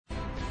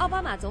奥巴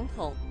马总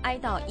统哀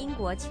悼英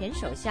国前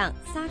首相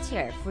撒切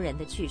尔夫人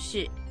的去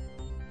世。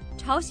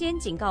朝鲜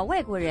警告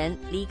外国人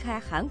离开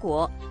韩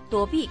国，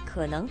躲避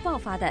可能爆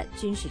发的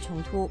军事冲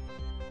突。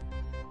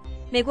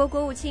美国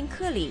国务卿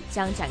克里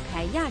将展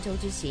开亚洲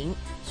之行，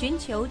寻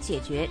求解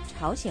决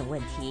朝鲜问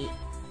题。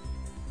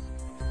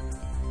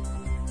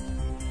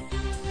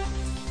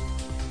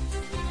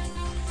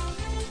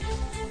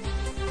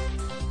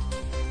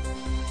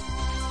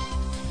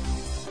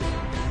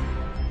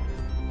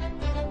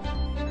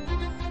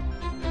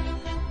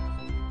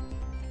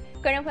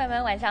观众朋友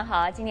们，晚上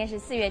好！今天是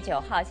4月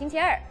9号，星期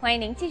二，欢迎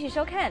您继续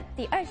收看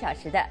第2小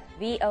时的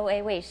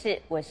VOA 卫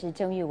视，我是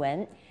郑玉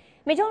文。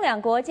美中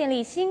两国建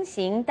立新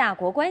型大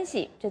国关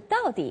系，这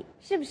到底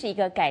是不是一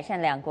个改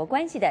善两国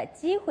关系的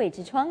机会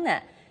之窗呢？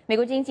美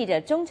国之音记者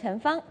钟成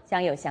芳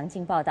将有详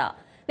尽报道。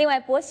另外，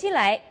薄熙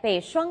来被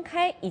双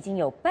开已经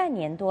有半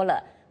年多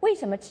了，为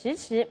什么迟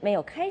迟没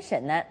有开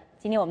审呢？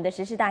今天我们的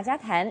时事大家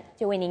谈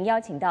就为您邀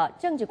请到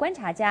政治观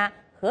察家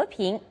和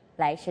平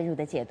来深入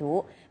的解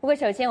读。不过，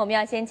首先我们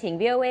要先请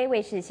VOA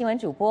卫视新闻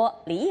主播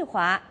李义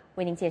华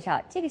为您介绍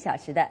这个小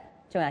时的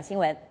重要新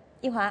闻。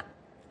义华，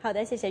好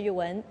的，谢谢玉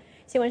文。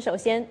新闻首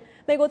先，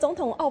美国总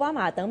统奥巴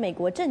马等美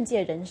国政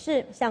界人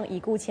士向已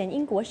故前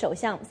英国首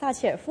相撒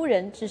切尔夫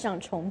人致上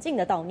崇敬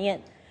的悼念。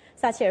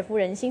撒切尔夫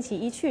人星期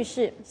一去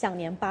世，享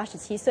年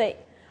87岁。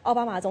奥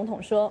巴马总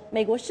统说，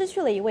美国失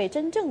去了一位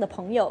真正的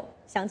朋友。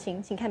详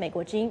情请看美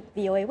国之音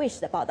VOA 卫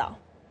视的报道。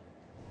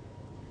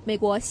美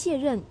国卸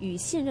任与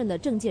现任的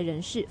政界人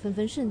士纷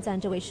纷盛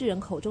赞这位诗人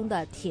口中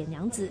的铁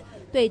娘子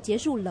对结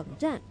束冷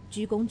战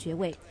居功厥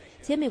伟。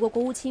前美国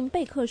国务卿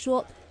贝克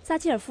说，撒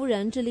切尔夫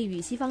人致力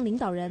与西方领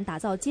导人打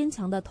造坚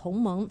强的同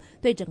盟，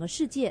对整个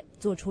世界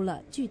做出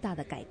了巨大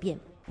的改变。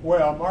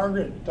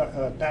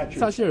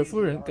撒切尔夫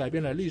人改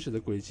变了历史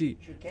的轨迹。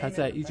她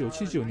在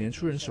1979年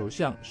出任首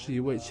相，是一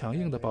位强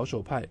硬的保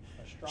守派。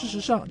事实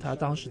上，她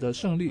当时的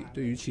胜利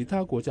对于其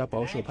他国家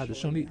保守派的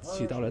胜利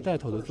起到了带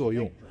头的作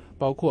用，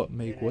包括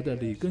美国的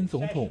里根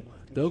总统、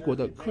德国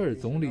的科尔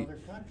总理、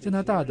加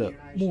拿大的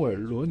穆尔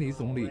罗尼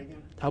总理。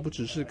他不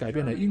只是改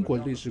变了英国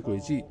的历史轨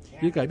迹，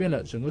也改变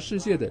了整个世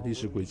界的历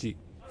史轨迹。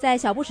在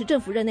小布什政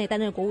府任内担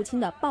任国务卿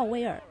的鲍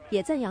威尔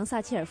也赞扬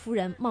撒切尔夫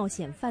人冒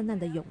险犯难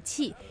的勇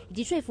气，以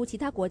及说服其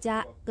他国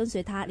家跟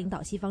随他领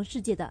导西方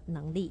世界的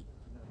能力。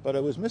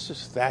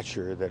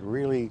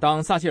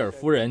当撒切尔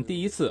夫人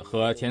第一次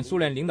和前苏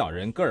联领导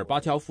人戈尔巴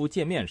乔夫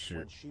见面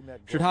时，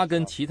是他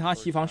跟其他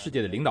西方世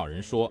界的领导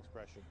人说，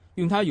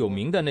用他有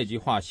名的那句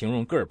话形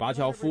容戈尔巴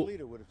乔夫：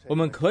我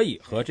们可以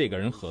和这个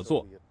人合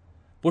作。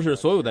不是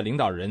所有的领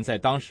导人在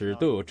当时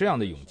都有这样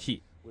的勇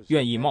气，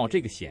愿意冒这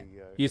个险，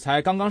与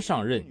才刚刚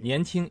上任、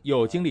年轻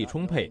又精力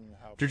充沛，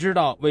只知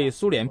道为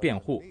苏联辩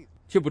护，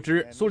却不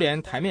知苏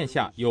联台面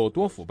下有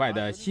多腐败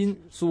的新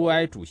苏维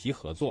埃主席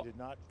合作。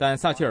但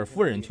撒切尔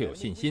夫人却有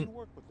信心，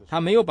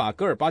她没有把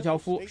戈尔巴乔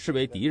夫视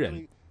为敌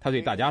人，她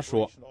对大家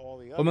说，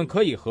我们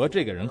可以和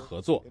这个人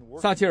合作。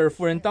撒切尔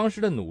夫人当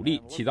时的努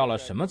力起到了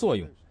什么作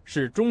用？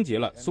是终结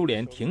了苏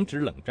联停止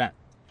冷战。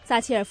撒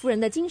切尔夫人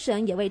的精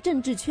神也为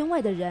政治圈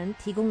外的人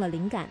提供了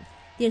灵感。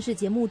电视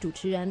节目主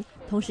持人，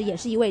同时也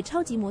是一位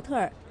超级模特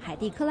儿海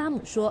蒂·克拉姆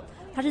说，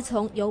她是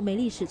从由梅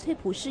丽史翠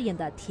普饰演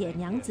的《铁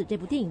娘子》这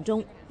部电影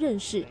中认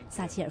识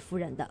撒切尔夫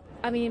人的。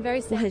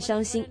我很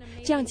伤心，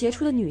这样杰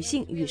出的女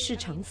性与世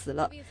长辞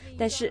了。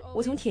但是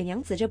我从《铁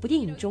娘子》这部电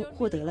影中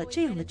获得了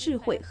这样的智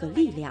慧和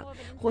力量。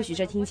或许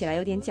这听起来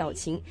有点矫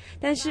情，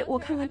但是我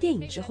看完电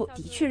影之后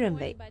的确认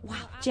为，哇，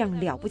这样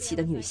了不起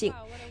的女性。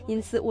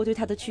因此我对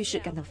她的去世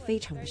感到非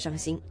常的伤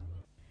心。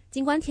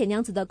尽管铁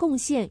娘子的贡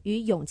献与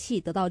勇气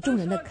得到众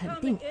人的肯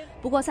定，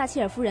不过撒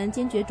切尔夫人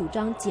坚决主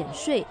张减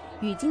税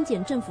与精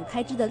简政府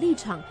开支的立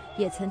场，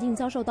也曾经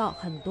遭受到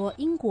很多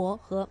英国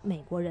和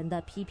美国人的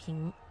批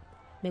评。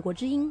美国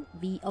之音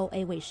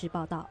VOA 卫视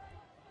报道。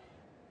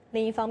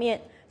另一方面，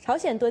朝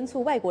鲜敦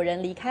促外国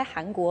人离开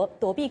韩国，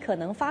躲避可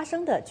能发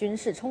生的军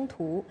事冲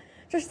突。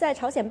这是在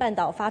朝鲜半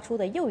岛发出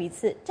的又一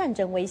次战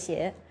争威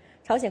胁。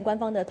朝鲜官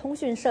方的通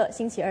讯社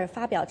星期二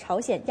发表朝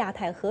鲜亚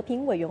太和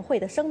平委员会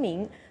的声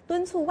明，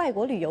敦促外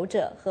国旅游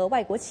者和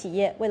外国企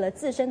业为了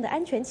自身的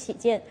安全起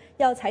见，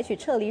要采取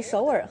撤离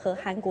首尔和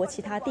韩国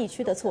其他地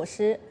区的措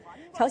施。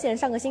朝鲜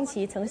上个星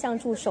期曾向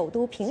驻首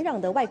都平壤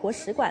的外国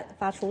使馆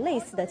发出类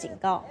似的警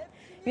告。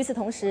与此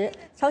同时，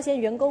朝鲜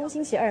员工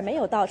星期二没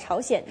有到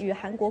朝鲜与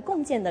韩国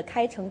共建的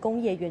开城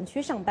工业园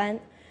区上班。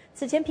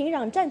此前平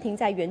壤暂停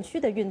在园区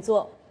的运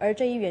作，而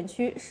这一园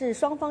区是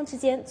双方之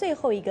间最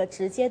后一个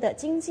直接的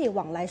经济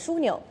往来枢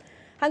纽。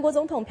韩国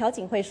总统朴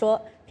槿惠说，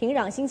平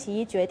壤星期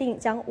一决定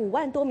将5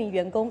万多名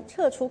员工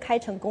撤出开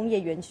城工业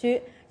园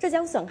区，这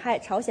将损害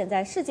朝鲜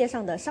在世界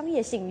上的商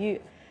业信誉。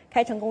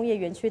开城工业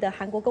园区的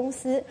韩国公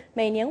司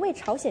每年为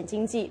朝鲜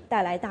经济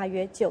带来大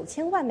约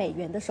9000万美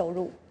元的收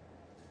入。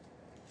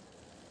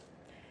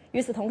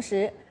与此同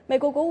时，美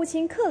国国务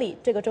卿克里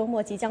这个周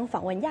末即将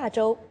访问亚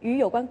洲，与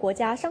有关国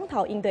家商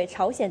讨应对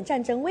朝鲜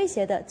战争威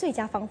胁的最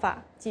佳方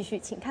法。继续，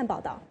请看报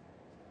道。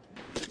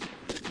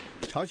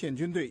朝鲜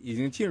军队已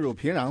经进入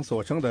平壤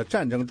所称的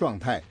战争状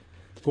态。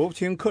国务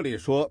卿克里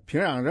说，平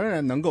壤仍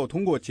然能够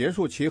通过结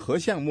束其核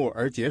项目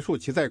而结束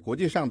其在国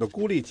际上的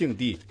孤立境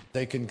地。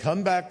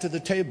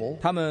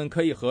他们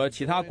可以和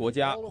其他国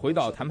家回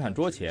到谈判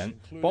桌前，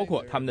包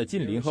括他们的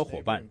近邻和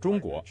伙伴中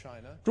国。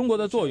中国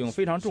的作用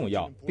非常重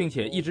要，并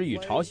且一直与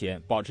朝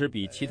鲜保持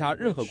比其他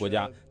任何国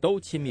家都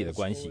亲密的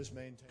关系。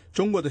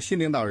中国的新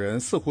领导人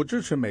似乎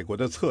支持美国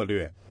的策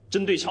略。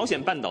针对朝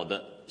鲜半岛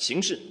的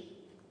形势，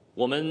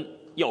我们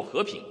要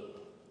和平，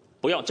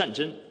不要战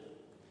争；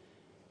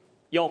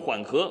要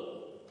缓和，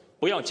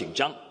不要紧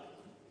张；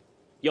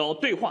要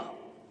对话，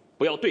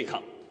不要对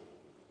抗。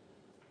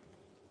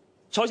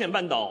朝鲜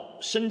半岛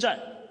生战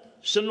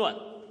生乱，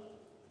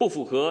不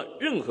符合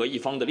任何一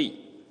方的利益。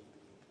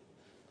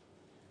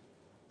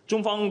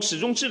中方始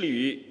终致力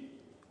于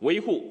维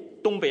护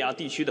东北亚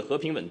地区的和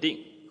平稳定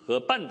和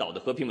半岛的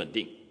和平稳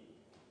定，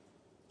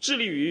致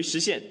力于实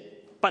现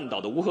半岛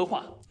的无核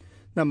化。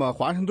那么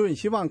华盛顿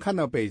希望看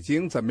到北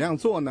京怎么样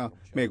做呢？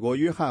美国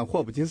约翰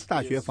霍普金斯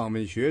大学访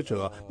问学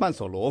者曼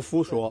索罗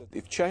夫说，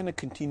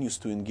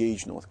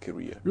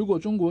如果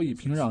中国以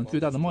平壤最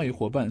大的贸易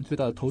伙伴、最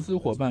大的投资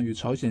伙伴与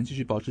朝鲜继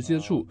续保持接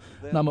触，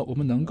那么我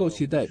们能够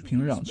期待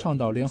平壤倡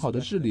导良好的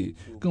治理、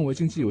更为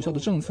经济有效的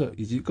政策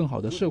以及更好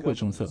的社会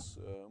政策。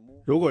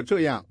如果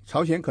这样，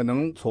朝鲜可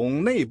能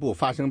从内部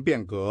发生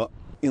变革。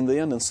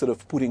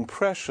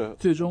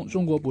最终，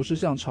中国不是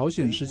向朝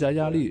鲜施加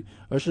压力，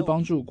而是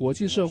帮助国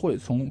际社会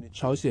从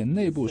朝鲜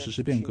内部实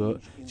施变革，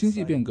经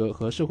济变革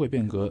和社会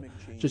变革。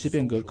这些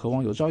变革渴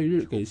望有朝一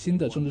日给新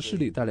的政治势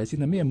力带来新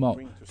的面貌，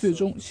最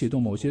终启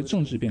动某些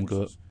政治变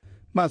革。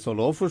曼索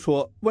罗夫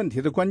说，问题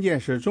的关键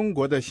是中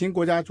国的新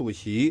国家主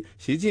席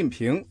习近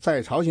平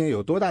在朝鲜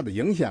有多大的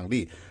影响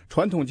力。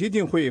传统基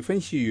金会分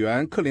析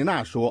员克琳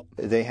娜说，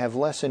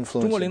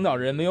中国领导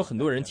人没有很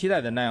多人期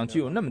待的那样具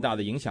有那么大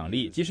的影响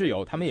力，即使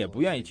有，他们也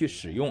不愿意去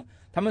使用，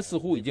他们似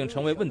乎已经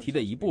成为问题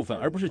的一部分，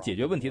而不是解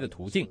决问题的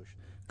途径。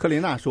克琳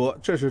娜说，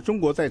这是中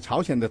国在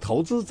朝鲜的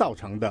投资造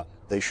成的。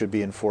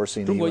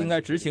中国应该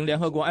执行联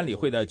合国安理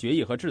会的决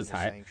议和制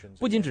裁，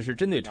不仅只是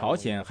针对朝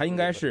鲜，还应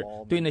该是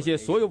对那些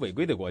所有违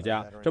规的国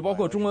家，这包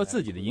括中国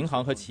自己的银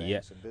行和企业。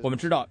我们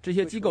知道这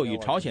些机构与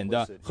朝鲜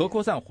的核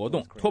扩散活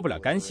动脱不了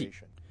干系。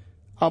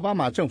奥巴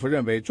马政府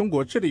认为中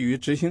国致力于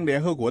执行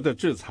联合国的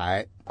制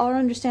裁。我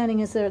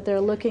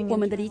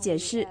们的理解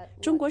是，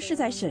中国是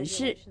在审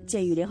视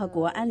鉴于联合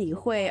国安理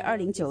会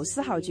2094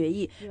号决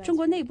议，中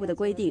国内部的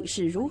规定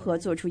是如何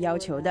做出要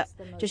求的。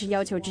这是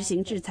要求执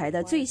行制裁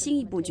的最新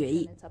一部决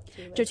议，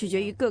这取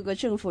决于各个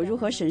政府如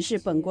何审视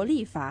本国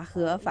立法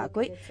和法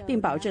规，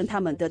并保证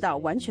他们得到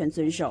完全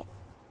遵守。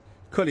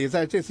克里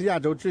在这次亚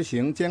洲之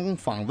行将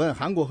访问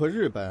韩国和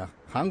日本。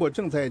韩国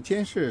正在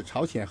监视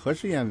朝鲜核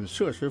试验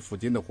设施附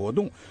近的活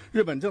动，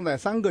日本正在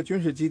3个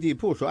军事基地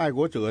部署爱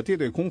国者地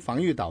对空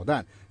防御导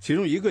弹，其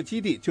中1个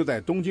基地就在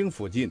东京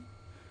附近。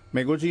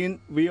美国之音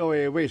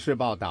VOA 卫视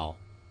报道。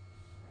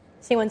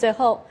新闻最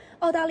后，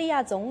澳大利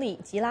亚总理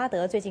吉拉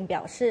德最近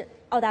表示，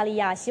澳大利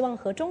亚希望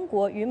和中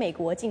国与美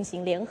国进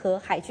行联合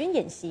海军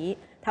演习。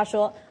他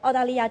说，澳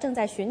大利亚正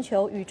在寻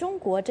求与中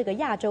国这个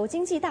亚洲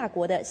经济大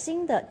国的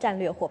新的战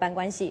略伙伴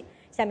关系。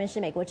下面是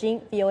美国之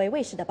音 VOA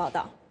卫视的报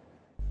道。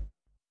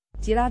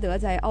吉拉德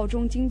在澳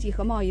中经济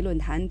和贸易论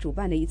坛主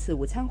办的一次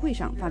午餐会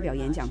上发表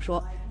演讲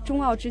说，中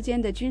澳之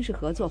间的军事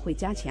合作会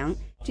加强，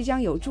这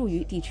将有助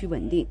于地区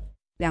稳定。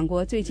两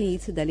国最近一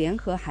次的联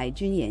合海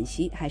军演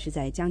习还是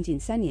在将近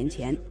3年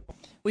前。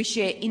We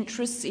share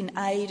interests in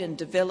aid and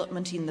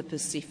development in the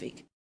Pacific.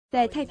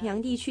 在太平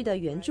洋地区的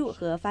援助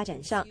和发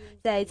展上，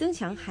在增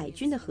强海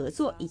军的合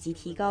作以及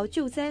提高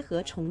救灾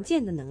和重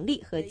建的能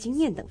力和经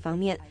验等方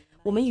面，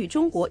我们与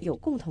中国有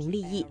共同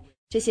利益。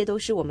这些都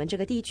是我们这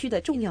个地区的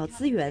重要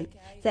资源。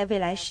在未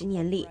来10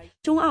年里，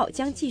中澳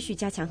将继续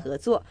加强合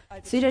作。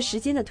随着时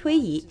间的推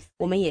移，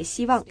我们也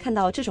希望看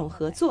到这种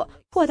合作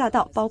扩大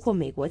到包括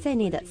美国在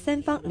内的3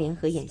方联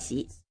合演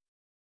习。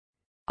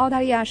澳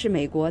大利亚是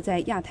美国在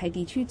亚太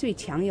地区最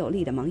强有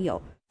力的盟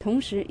友，同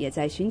时也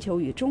在寻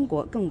求与中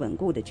国更稳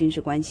固的军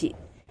事关系。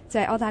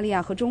在澳大利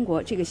亚和中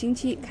国这个星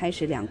期开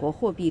始两国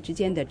货币之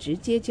间的直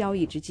接交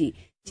易之际，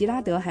吉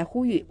拉德还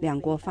呼吁两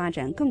国发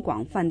展更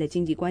广泛的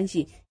经济关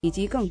系以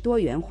及更多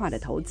元化的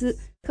投资，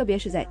特别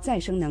是在再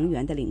生能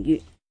源的领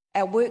域。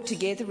Our work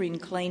together in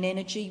clean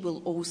energy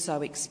will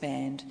also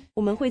expand.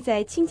 我们会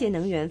在清洁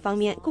能源方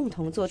面共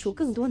同做出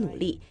更多努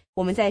力。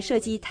我们在设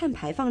计碳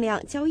排放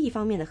量交易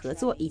方面的合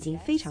作已经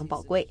非常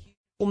宝贵。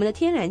我们的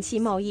天然气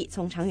贸易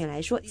从长远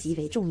来说极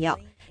为重要，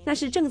那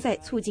是正在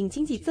促进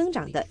经济增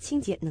长的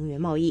清洁能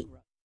源贸易。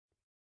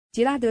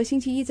吉拉德星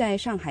期一在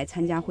上海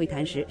参加会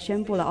谈时，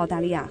宣布了澳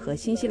大利亚和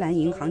新西兰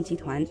银行集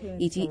团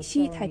以及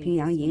西太平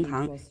洋银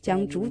行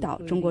将主导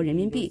中国人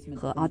民币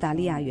和澳大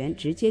利亚元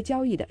直接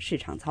交易的市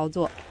场操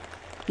作。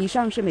以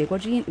上是美国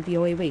之音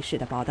VOA 卫视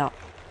的报道。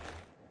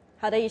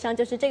好的，以上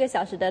就是这个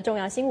小时的重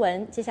要新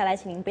闻。接下来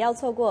请您不要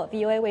错过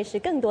VOA 卫视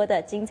更多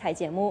的精彩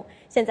节目。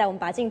现在我们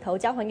把镜头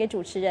交还给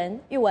主持人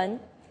玉文。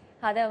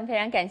好的，我们非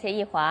常感谢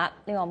易华。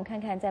另外，我们看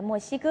看在墨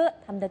西哥，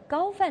他们的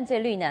高犯罪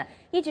率呢，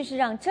一直是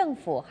让政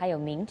府还有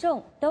民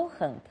众都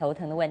很头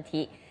疼的问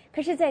题。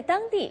可是，在当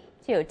地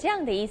就有这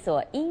样的一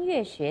所音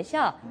乐学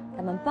校，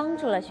他们帮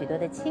助了许多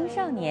的青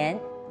少年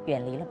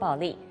远离了暴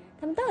力。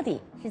他们到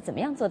底是怎么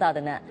样做到的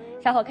呢？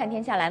稍后看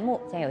天下栏目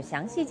将有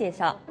详细介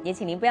绍，也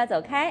请您不要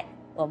走开，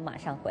我们马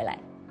上回来。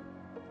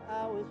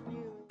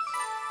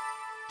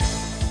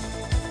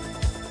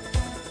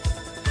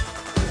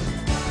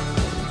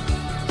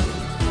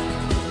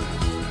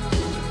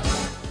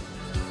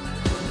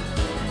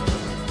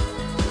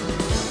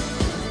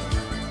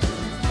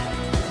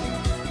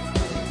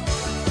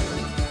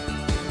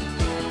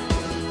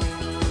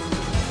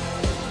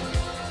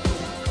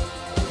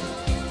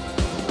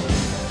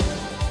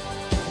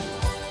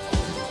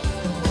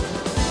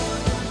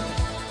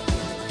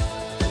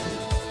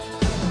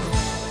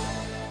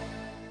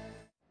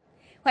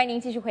欢迎您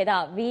继续回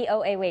到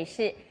VOA 卫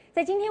视。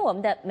在今天我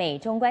们的美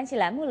中关系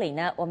栏目里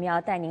呢，我们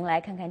要带您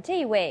来看看这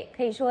一位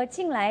可以说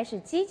近来是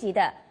积极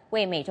的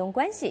为美中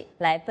关系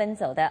来奔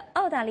走的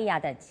澳大利亚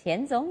的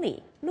前总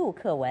理陆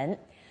克文。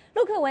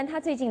陆克文他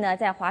最近呢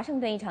在华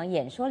盛顿一场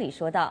演说里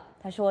说到，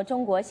他说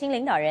中国新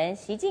领导人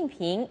习近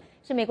平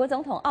是美国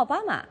总统奥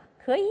巴马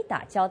可以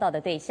打交道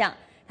的对象，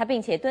他并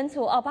且敦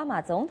促奥巴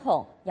马总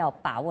统要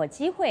把握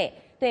机会，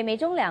对美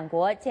中两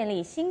国建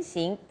立新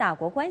型大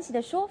国关系的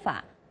说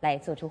法来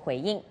做出回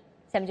应。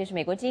下面就是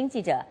美国之音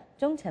记者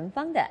钟成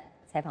芳的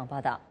采访报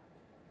道。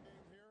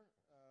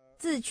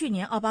自去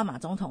年奥巴马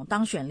总统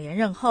当选连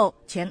任后，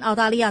前澳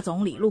大利亚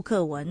总理陆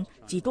克文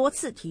几多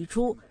次提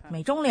出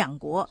美中两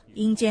国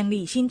应建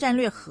立新战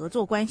略合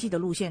作关系的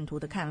路线图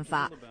的看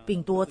法，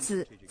并多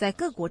次在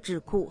各国智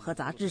库和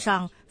杂志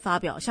上发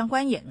表相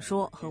关演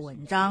说和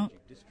文章，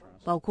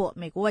包括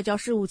美国外交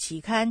事务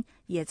期刊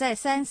也在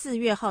3、4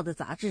月号的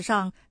杂志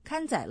上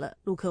刊载了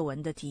陆克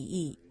文的提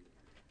议。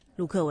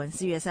陆克文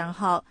4月3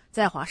号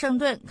在华盛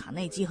顿卡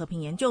内基和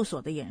平研究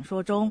所的演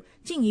说中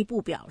进一步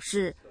表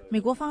示，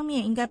美国方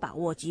面应该把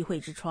握机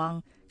会之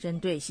窗，针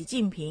对习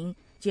近平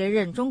接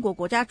任中国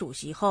国家主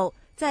席后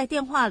在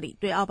电话里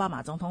对奥巴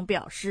马总统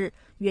表示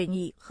愿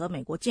意和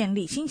美国建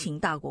立新型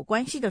大国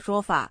关系的说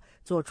法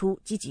做出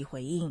积极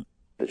回应。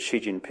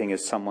Xi Jinping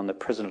is someone that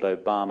President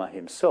Obama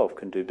himself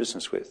can do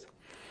business with.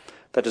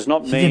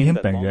习近平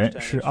本人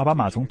是奥巴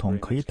马总统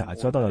可以打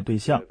交道的对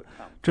象，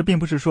这并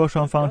不是说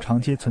双方长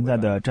期存在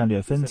的战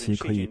略分歧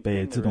可以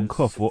被自动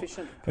克服，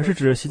而是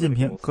指习近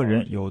平个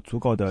人有足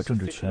够的政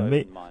治权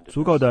威、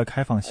足够的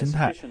开放心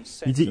态，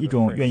以及一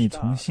种愿意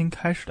重新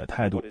开始的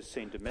态度。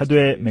他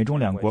对美中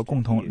两国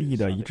共同利益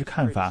的一致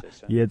看法，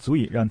也足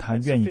以让他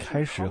愿意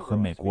开始和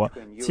美国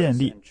建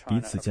立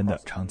彼此间的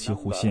长期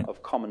互信。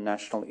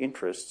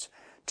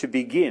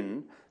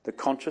The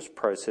conscious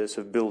process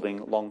of building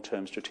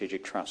long-term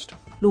strategic trust.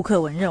 陆克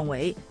文认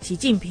为，习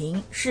近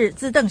平是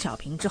自邓小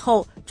平之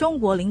后中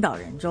国领导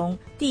人中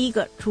第一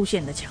个出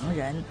现的强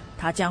人，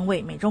他将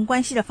为美中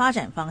关系的发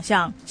展方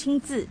向亲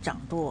自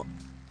掌舵。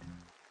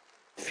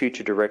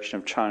Future direction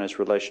of China's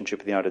relationship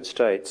with the United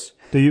States.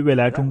 对于未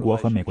来中国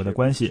和美国的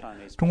关系，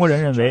中国人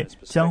认为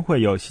将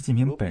会由习近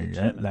平本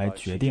人来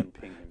决定。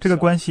这个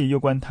关系攸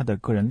关他的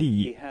个人利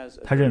益，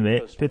他认为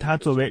对他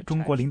作为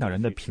中国领导人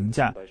的评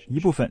价一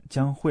部分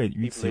将会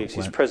与此有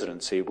关。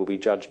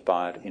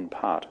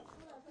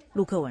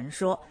陆克文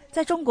说，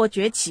在中国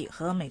崛起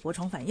和美国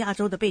重返亚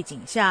洲的背景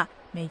下，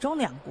美中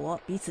两国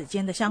彼此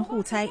间的相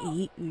互猜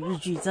疑与日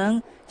俱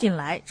增。近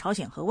来朝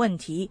鲜核问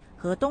题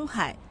和东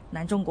海、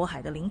南中国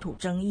海的领土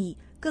争议，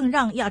更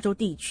让亚洲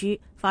地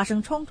区发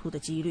生冲突的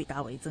几率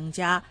大为增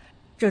加，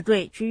这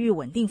对区域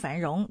稳定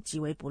繁荣极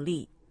为不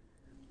利。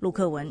陆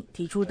克文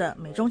提出的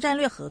美中战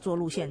略合作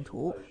路线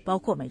图，包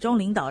括美中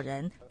领导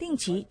人定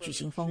期举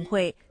行峰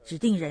会，指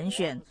定人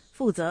选，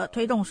负责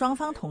推动双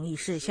方同意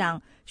事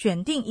项，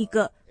选定一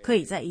个可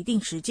以在一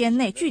定时间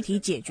内具体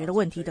解决的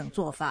问题等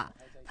做法。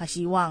他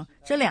希望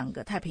这两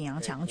个太平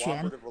洋强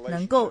权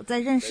能够在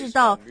认识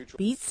到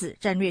彼此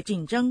战略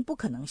竞争不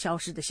可能消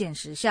失的现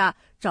实下，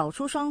找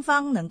出双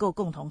方能够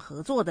共同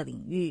合作的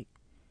领域。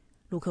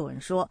陆克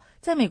文说，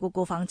在美国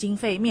国防经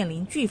费面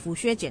临巨幅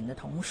削减的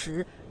同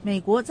时，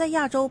美国在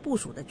亚洲部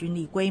署的军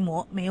力规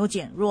模没有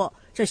减弱，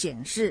这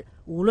显示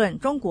无论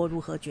中国如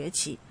何崛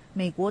起，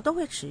美国都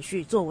会持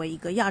续作为一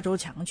个亚洲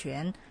强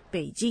权。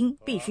北京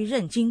必须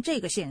认清这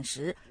个现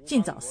实，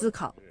尽早思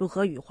考如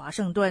何与华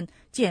盛顿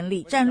建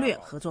立战略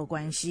合作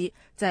关系，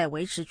在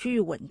维持区域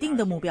稳定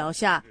的目标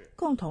下，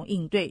共同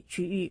应对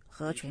区域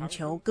和全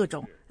球各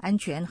种安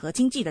全和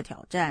经济的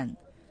挑战。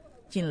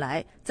近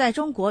来，在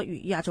中国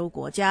与亚洲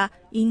国家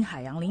因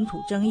海洋领土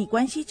争议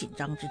关系紧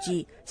张之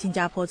际，新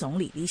加坡总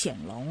理李显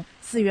龙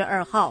4月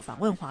2号访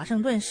问华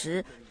盛顿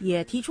时，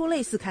也提出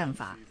类似看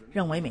法，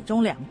认为美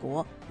中两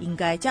国应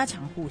该加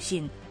强互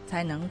信，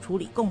才能处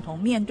理共同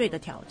面对的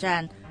挑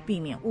战，避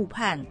免误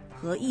判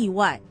和意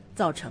外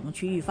造成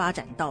区域发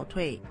展倒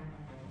退。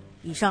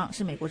以上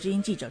是美国之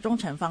音记者钟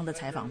成芳的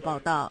采访报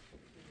道。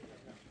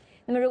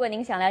那么如果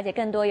您想了解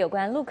更多有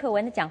关陆克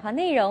文的讲话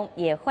内容，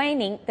也欢迎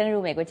您登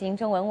入美国之音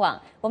中文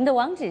网，我们的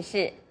网址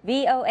是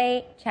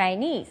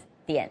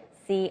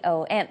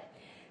voachinese.com。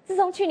自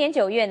从去年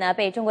9月呢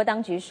被中国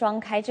当局双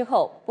开之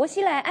后，薄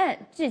熙来案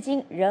至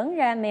今仍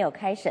然没有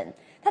开审。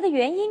它的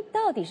原因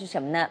到底是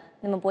什么呢？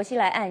那么薄熙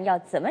来案要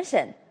怎么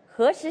审、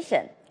何时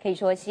审，可以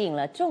说吸引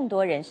了众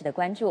多人士的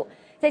关注。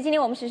在今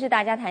天我们时事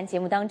大家谈节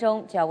目当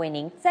中，就要为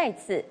您再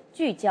次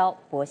聚焦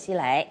薄熙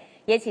来，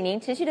也请您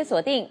持续的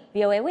锁定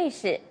VOA 卫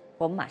视，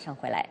我们马上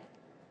回来。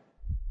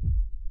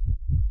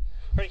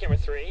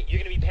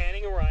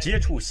接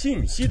触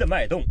信息的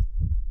脉动，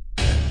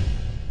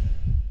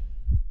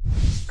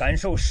感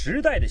受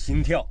时代的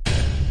心跳，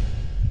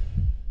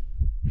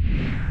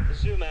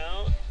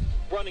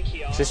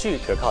持续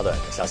可靠的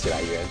消息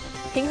来源，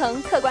平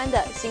衡客观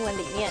的新闻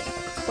理念。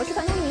我是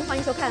团东明，欢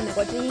迎收看美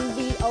国之音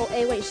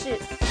VOA 卫视。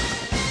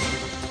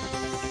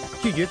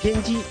拒绝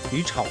偏激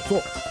与炒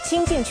作，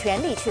倾尽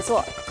全力去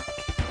做。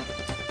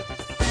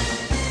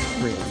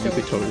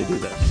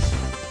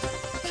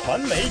传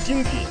媒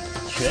精品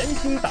全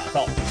新打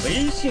造，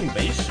唯信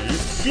唯实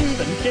新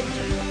闻天职。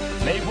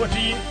美国之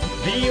音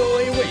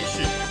VOA 卫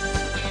视。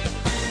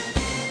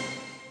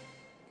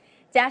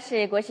家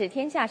事国事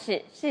天下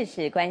事，事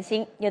事关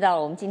心。又到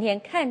了我们今天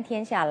看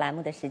天下栏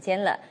目的时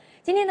间了。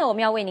今天呢，我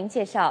们要为您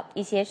介绍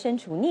一些身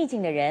处逆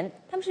境的人，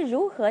他们是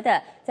如何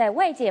的在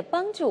外界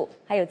帮助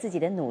还有自己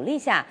的努力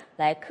下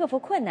来克服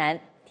困难，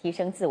提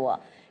升自我。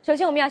首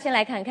先，我们要先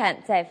来看看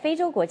在非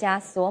洲国家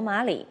索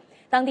马里，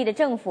当地的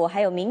政府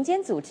还有民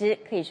间组织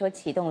可以说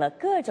启动了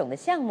各种的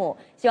项目，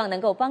希望能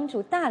够帮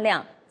助大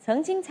量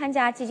曾经参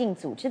加激进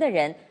组织的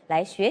人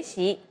来学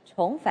习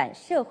重返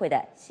社会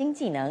的新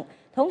技能，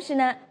同时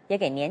呢，也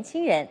给年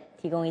轻人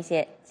提供一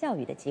些教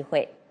育的机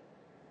会。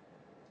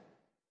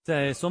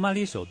在索马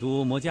里首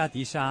都摩加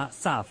迪沙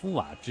萨夫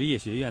瓦职业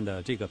学院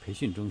的这个培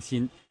训中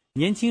心，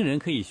年轻人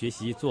可以学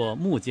习做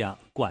木匠、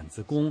管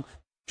子工、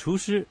厨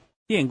师、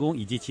电工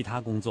以及其他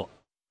工作。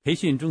培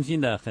训中心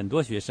的很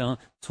多学生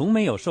从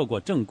没有受过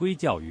正规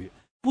教育，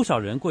不少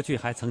人过去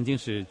还曾经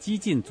是激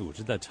进组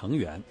织的成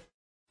员。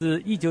自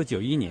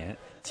1991年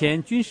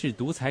前军事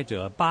独裁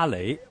者巴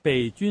雷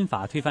被军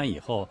阀推翻以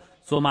后，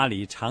索马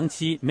里长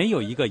期没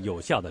有一个有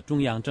效的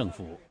中央政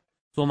府。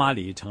索马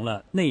里成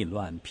了内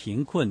乱、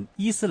贫困、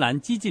伊斯兰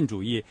激进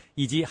主义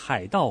以及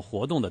海盗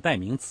活动的代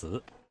名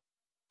词。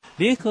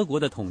联合国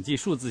的统计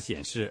数字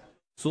显示，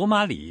索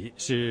马里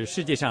是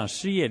世界上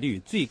失业率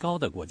最高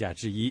的国家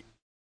之一。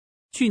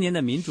去年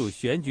的民主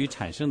选举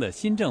产生的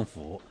新政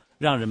府，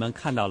让人们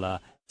看到了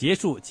结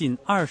束近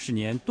20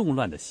年动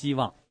乱的希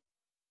望。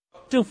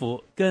政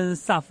府跟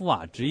萨夫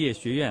瓦职业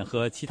学院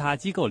和其他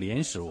机构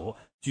联手，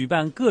举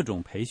办各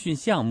种培训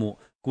项目，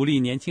鼓励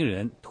年轻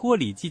人脱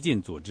离激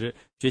进组织，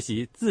学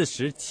习自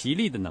食其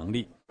力的能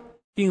力，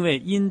并为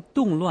因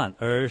动乱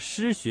而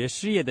失学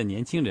失业的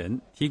年轻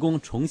人提供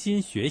重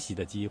新学习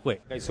的机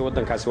会。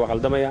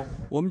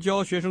我们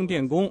教学生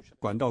电工、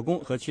管道工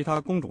和其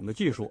他工种的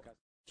技术，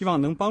希望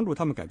能帮助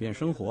他们改变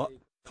生活，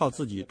靠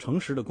自己诚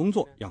实的工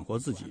作养活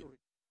自己。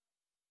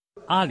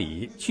阿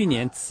里去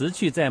年辞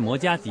去在摩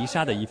加迪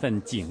沙的一份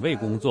警卫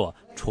工作，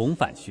重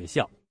返学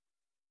校。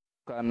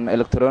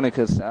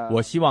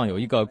我希望有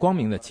一个光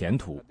明的前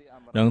途，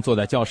能坐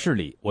在教室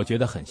里，我觉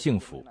得很幸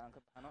福。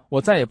我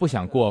再也不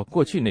想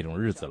过去那种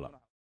日子了。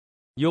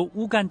由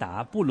乌干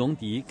达、布隆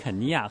迪、肯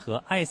尼亚和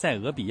埃塞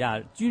俄比亚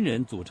军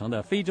人组成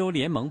的非洲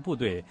联盟部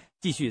队，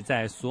继续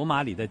在索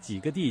马里的几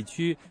个地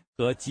区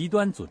和极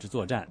端组织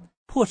作战，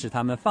迫使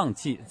他们放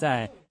弃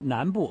在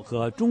南部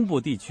和中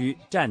部地区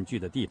占据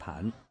的地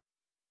盘。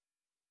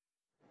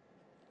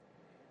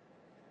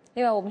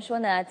另外，我们说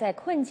呢，在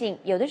困境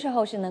有的时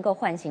候是能够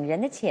唤醒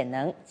人的潜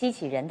能，激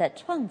起人的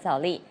创造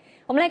力。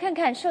我们来看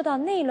看受到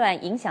内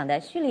乱影响的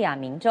叙利亚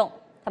民众，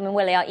他们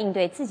为了要应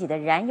对自己的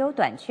燃油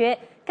短缺，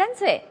干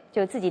脆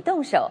就自己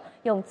动手，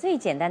用最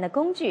简单的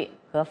工具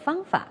和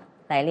方法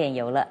来炼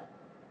油了。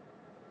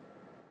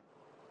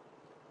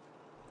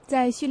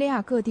在叙利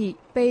亚各地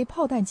被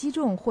炮弹击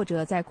中或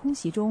者在空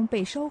袭中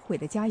被烧毁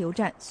的加油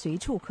站随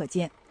处可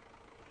见。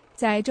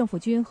在政府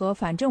军和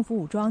反政府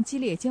武装激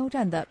烈交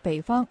战的北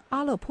方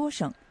阿勒颇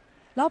省，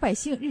老百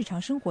姓日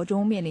常生活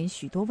中面临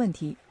许多问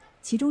题，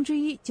其中之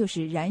一就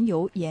是燃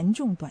油严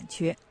重短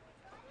缺。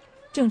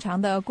正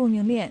常的供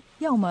应链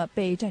要么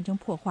被战争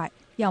破坏，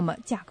要么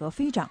价格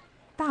飞涨，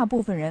大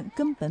部分人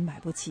根本买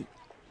不起。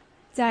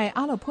在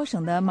阿勒颇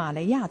省的马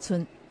雷亚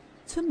村，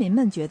村民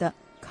们觉得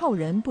靠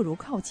人不如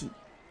靠己，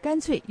干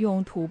脆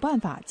用土办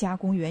法加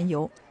工原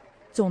油，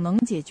总能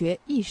解决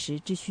一时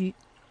之需。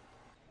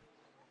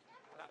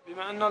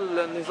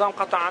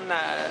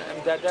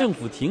政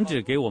府停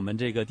止给我们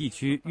这个地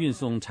区运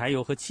送柴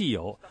油和汽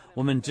油，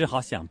我们只好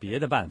想别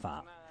的办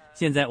法。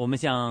现在我们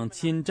向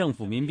亲政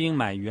府民兵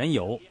买原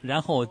油，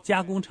然后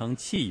加工成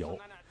汽油。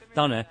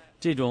当然，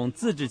这种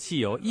自制汽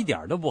油一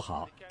点都不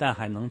好，但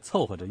还能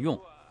凑合着用。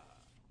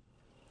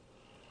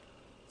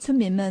村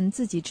民们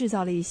自己制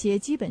造了一些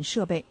基本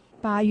设备，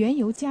把原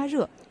油加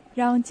热，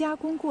让加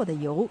工过的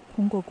油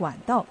通过管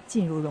道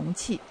进入容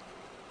器。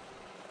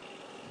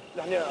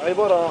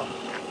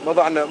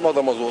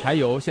柴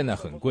油现在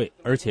很贵，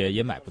而且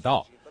也买不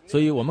到，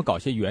所以我们搞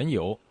些原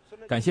油。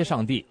感谢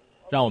上帝，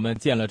让我们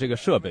建了这个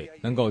设备，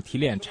能够提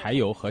炼柴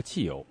油和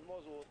汽油。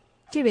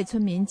这位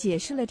村民解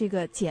释了这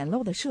个简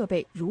陋的设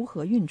备如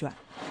何运转。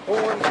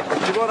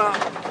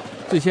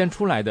最先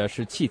出来的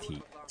是气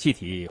体，气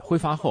体挥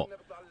发后，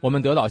我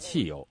们得到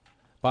汽油，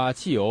把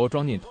汽油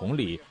装进桶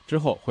里之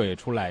后会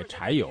出来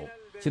柴油，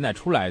现在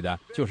出来的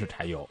就是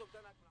柴油。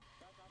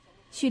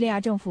叙利亚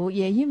政府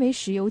也因为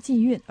石油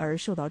禁运而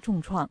受到重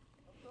创。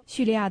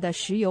叙利亚的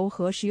石油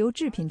和石油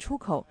制品出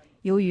口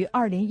由于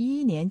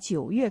2011年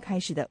9月开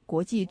始的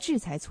国际制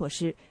裁措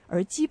施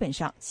而基本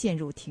上陷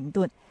入停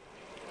顿。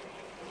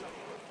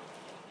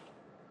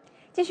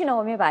继续呢，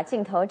我们又把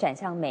镜头转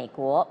向美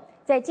国。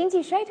在经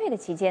济衰退的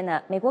期间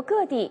呢，美国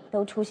各地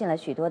都出现了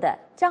许多的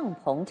帐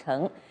篷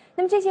城。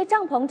那么这些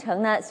帐篷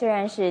城呢，虽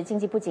然是经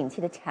济不景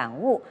气的产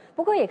物，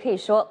不过也可以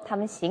说它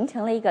们形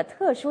成了一个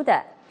特殊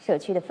的社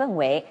区的氛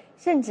围，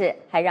甚至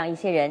还让一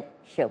些人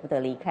舍不得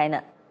离开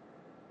呢。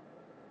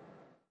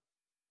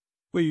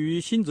位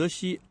于新泽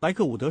西莱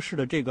克伍德市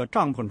的这个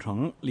帐篷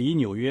城，离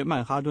纽约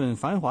曼哈顿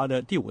繁华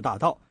的第5大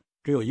道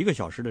只有1个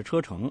小时的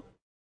车程。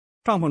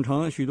帐篷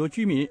城许多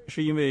居民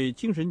是因为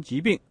精神疾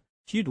病、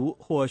吸毒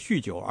或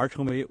酗酒而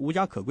成为无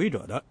家可归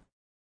者的，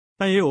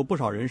但也有不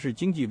少人是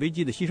经济危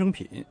机的牺牲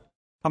品。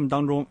他们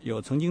当中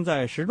有曾经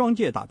在时装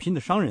界打拼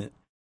的商人，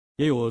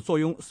也有坐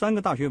拥3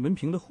个大学文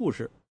凭的护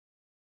士。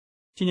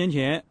7年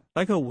前，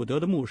莱克伍德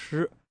的牧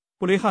师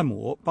布雷汉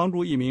姆帮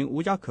助一名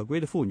无家可归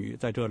的妇女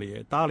在这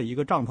里搭了一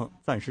个帐篷，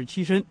暂时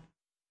栖身。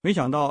没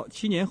想到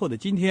7年后的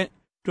今天，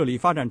这里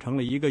发展成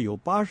了一个有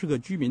80个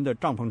居民的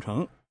帐篷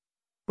城。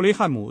布雷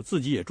汉姆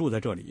自己也住在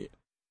这里，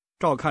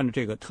照看着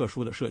这个特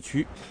殊的社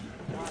区。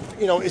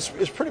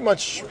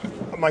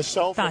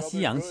大西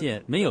洋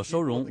县没有收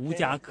容无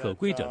家可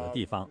归者的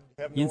地方，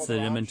因此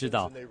人们知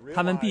道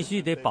他们必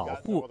须得保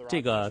护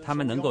这个他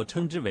们能够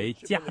称之为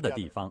家的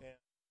地方。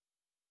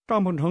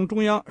帐篷城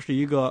中央是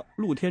一个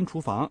露天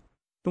厨房，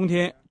冬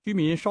天居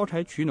民烧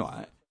柴取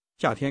暖，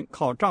夏天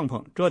靠帐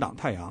篷遮挡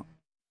太阳。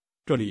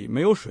这里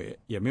没有水，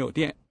也没有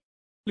电。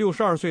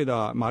62岁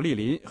的玛丽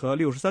琳和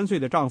63岁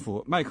的丈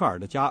夫迈克尔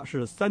的家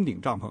是3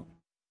顶帐篷。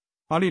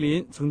玛丽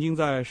琳曾经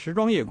在时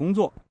装业工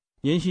作，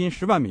年薪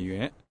10万美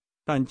元，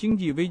但经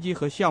济危机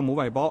和项目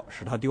外包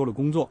使她丢了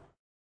工作。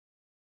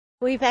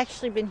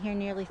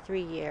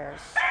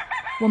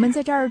我们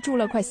在这儿住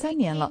了快3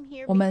年了。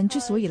我们之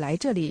所以来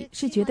这里，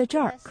是觉得这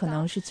儿可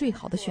能是最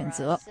好的选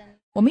择。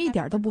我们一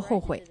点都不后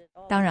悔。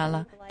当然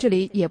了，这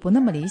里也不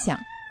那么理想，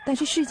但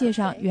是世界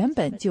上原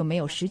本就没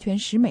有十全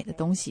十美的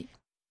东西。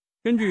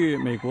根据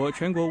美国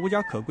全国无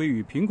家可归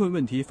与贫困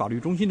问题法律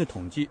中心的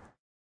统计，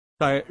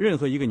在任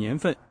何一个年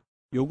份，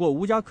有过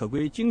无家可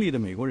归经历的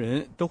美国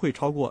人都会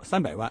超过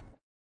300万。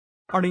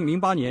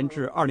2008年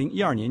至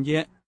2012年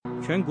间，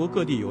全国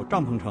各地有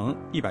帐篷城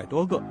100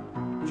多个，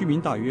居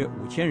民大约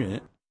5000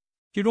人，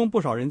其中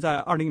不少人在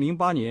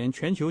2008年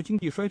全球经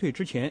济衰退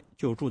之前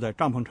就住在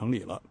帐篷城里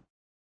了。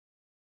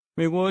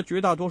美国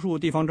绝大多数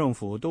地方政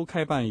府都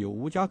开办有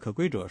无家可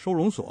归者收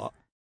容所，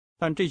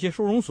但这些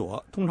收容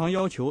所通常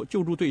要求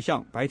救助对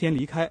象白天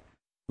离开，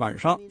晚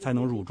上才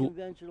能入住。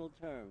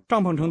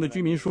帐篷城的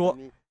居民说，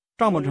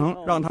帐篷城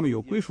让他们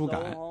有归属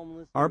感，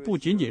而不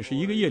仅仅是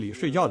一个夜里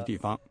睡觉的地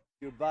方。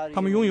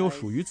他们拥有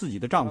属于自己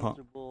的帐篷，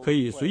可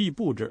以随意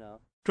布置，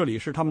这里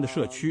是他们的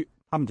社区，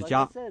他们的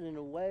家。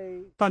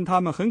但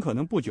他们很可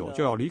能不久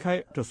就要离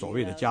开这所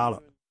谓的家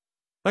了。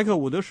莱克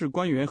伍德市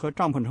官员和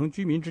帐篷城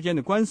居民之间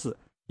的官司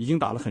已经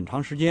打了很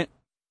长时间。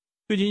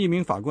最近一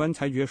名法官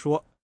裁决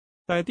说，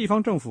在地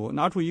方政府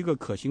拿出一个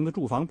可行的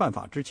住房办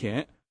法之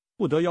前，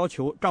不得要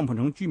求帐篷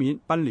城居民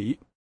搬离。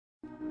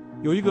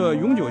有一个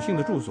永久性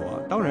的住所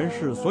当然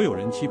是所有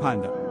人期盼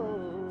的，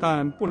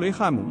但布雷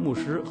汉姆牧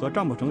师和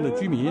帐篷城的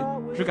居民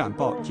只敢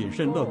抱谨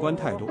慎乐观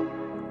态度，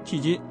迄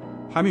今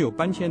还没有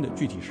搬迁的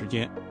具体时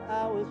间。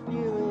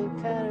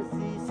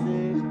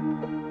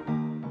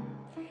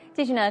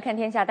继续呢，看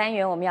天下单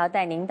元，我们要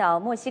带您到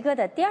墨西哥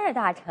的第2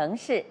大城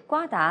市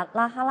瓜达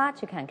拉哈拉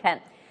去看看。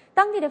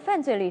当地的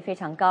犯罪率非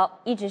常高，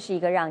一直是一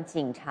个让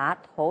警察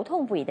头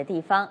痛不已的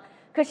地方。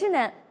可是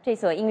呢，这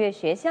所音乐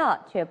学校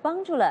却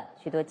帮助了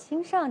许多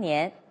青少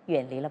年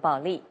远离了暴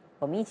力。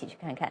我们一起去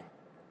看看。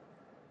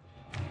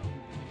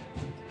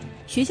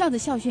学校的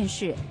校训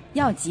是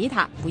要吉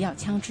他不要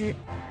枪支。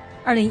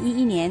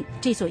2011年，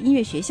这所音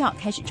乐学校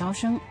开始招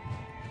生，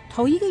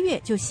头1个月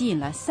就吸引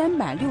了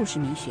360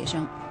名学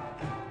生。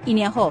1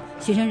年后，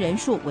学生人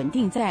数稳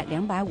定在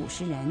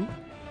250人。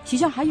学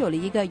校还有了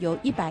一个由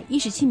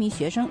117名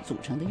学生组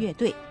成的乐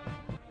队。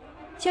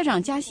校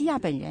长加西亚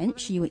本人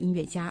是一位音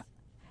乐家，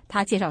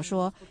他介绍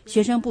说，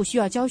学生不需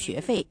要交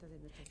学费。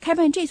开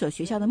办这所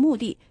学校的目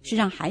的是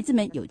让孩子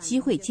们有机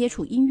会接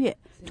触音乐，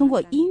通过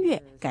音乐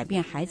改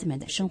变孩子们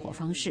的生活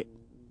方式。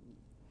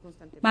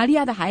玛利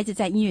亚的孩子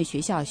在音乐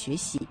学校学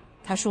习，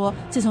他说，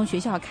自从学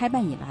校开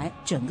办以来，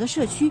整个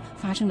社区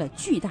发生了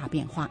巨大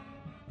变化。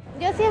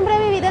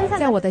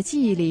在我的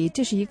记忆里，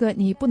这是一个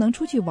你不能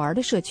出去玩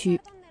的社区，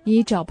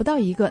你找不到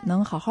一个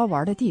能好好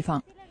玩的地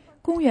方。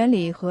公园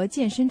里和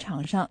健身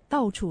场上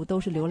到处都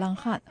是流浪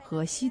汉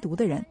和吸毒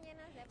的人。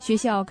学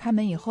校开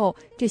门以后，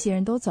这些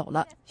人都走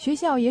了，学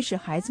校也使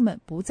孩子们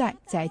不再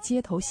在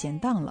街头闲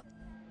荡了。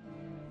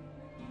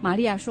玛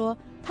利亚说，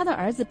她的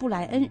儿子布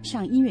莱恩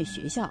上音乐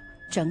学校，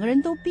整个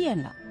人都变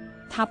了，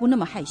他不那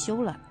么害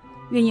羞了，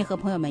愿意和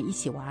朋友们一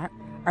起玩，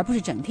而不是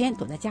整天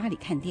躲在家里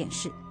看电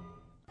视。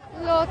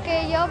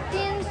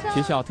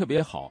学校特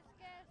别好，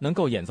能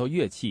够演奏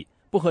乐器，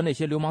不和那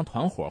些流氓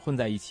团伙混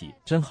在一起，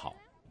真好。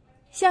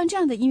像这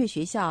样的音乐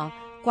学校，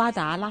瓜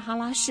达拉哈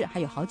拉市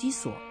还有好几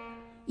所，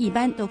一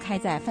般都开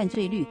在犯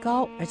罪率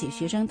高而且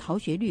学生逃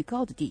学率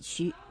高的地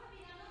区。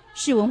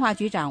市文化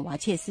局长瓦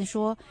切斯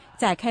说，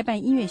在开办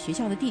音乐学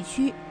校的地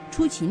区，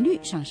出勤率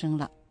上升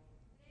了。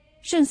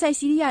圣塞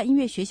西利亚音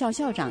乐学校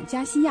校长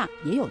加西亚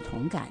也有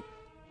同感。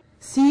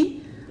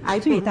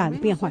最大的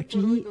变化之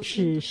一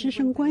是师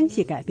生关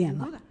系改变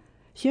了，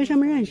学生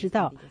们认识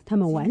到他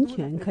们完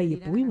全可以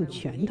不用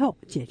拳头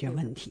解决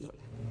问题。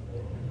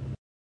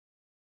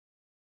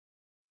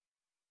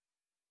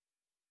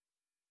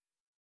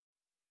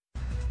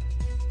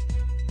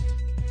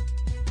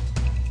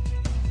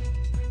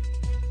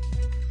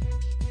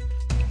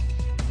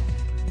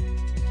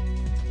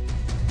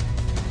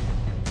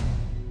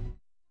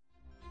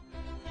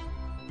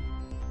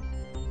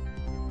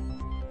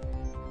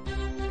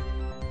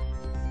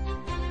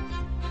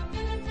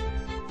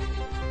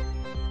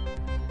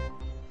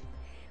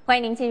欢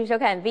迎您继续收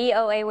看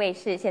VOA 卫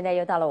视，现在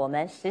又到了我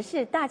们时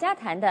事大家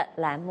谈的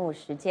栏目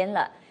时间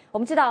了。我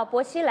们知道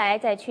薄熙来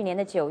在去年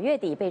的9月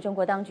底被中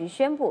国当局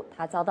宣布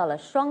他遭到了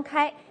双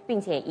开，并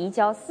且移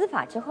交司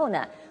法之后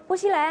呢，薄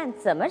熙来案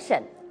怎么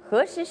审、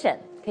何时审，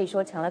可以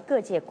说成了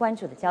各界关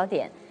注的焦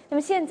点。那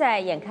么现在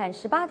眼看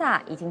18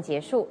大已经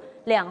结束，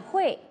两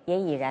会也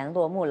已然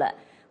落幕了，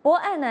薄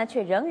案呢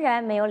却仍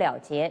然没有了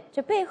结，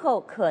这背后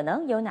可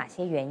能有哪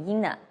些原因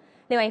呢？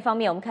另外一方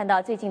面，我们看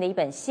到最近的一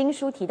本新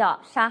书提到，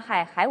杀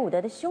害海伍德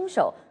的凶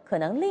手可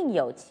能另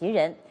有其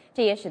人，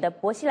这也使得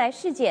薄熙来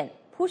事件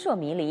扑朔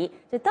迷离。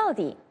这到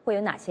底会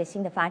有哪些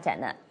新的发展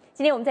呢？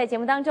今天我们在节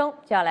目当中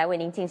就要来为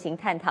您进行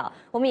探讨。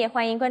我们也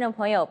欢迎观众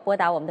朋友拨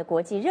打我们的国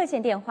际热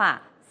线电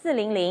话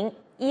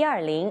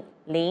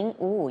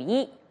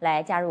400-120-0551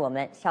来加入我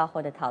们稍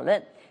后的讨论。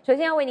首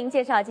先要为您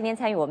介绍今天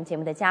参与我们节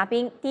目的嘉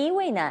宾，第一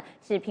位呢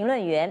是评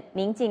论员、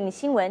明镜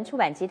新闻出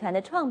版集团的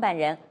创办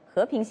人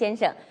和平先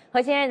生。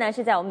何先生呢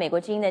是在我们美国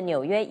之音的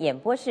纽约演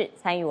播室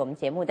参与我们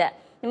节目的。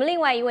那么另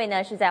外一位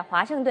呢是在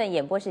华盛顿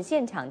演播室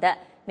现场的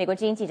美国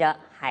之音记者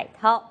海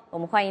涛。我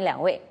们欢迎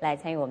两位来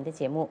参与我们的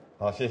节目。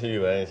好，谢谢玉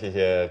文，谢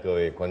谢各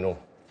位观众。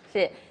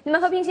是，那么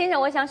和平先生，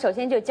我想首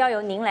先就交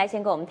由您来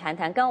先跟我们谈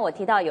谈。刚刚我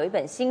提到有一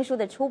本新书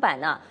的出版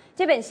呢，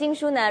这本新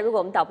书呢，如果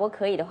我们导播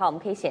可以的话，我们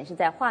可以显示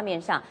在画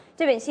面上。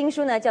这本新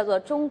书呢叫做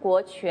《中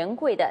国权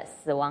贵的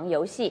死亡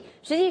游戏》，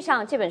实际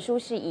上这本书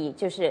是以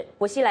就是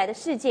薄熙来的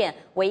事件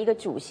为一个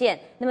主线，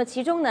那么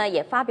其中呢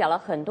也发表了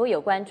很多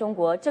有关中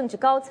国政治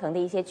高层的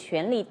一些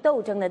权力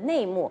斗争的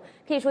内幕，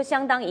可以说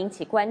相当引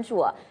起关注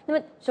啊。那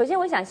么首先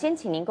我想先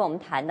请您跟我们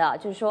谈的，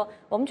就是说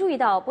我们注意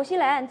到薄熙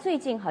来案最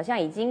近好像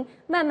已经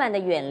慢慢的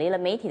远离了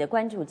媒体的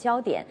关注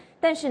焦点，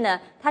但是呢，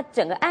它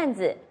整个案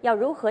子要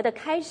如何的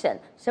开审，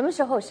什么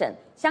时候审，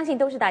相信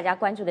都是大家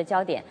关注的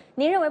焦点。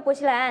您认为薄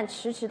熙来案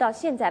迟迟到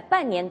现在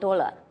半年多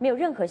了，没有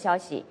任何消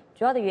息，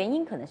主要的原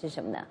因可能是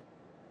什么呢？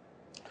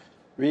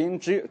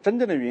真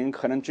正的原因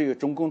可能只有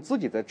中共自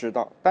己在知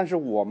道，但是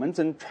我们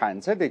从揣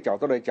测的角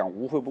度来讲，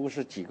无非不过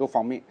是几个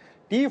方面。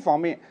第一方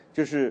面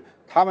就是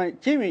他们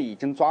监狱已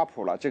经抓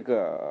捕了这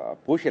个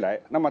薄熙来，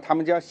那么他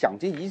们就要想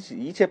尽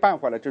一切办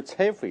法呢，就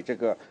摧毁这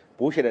个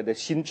薄熙来的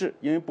心智，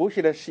因为薄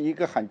熙来是一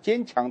个很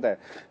坚强的、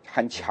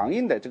很强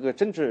硬的这个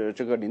政治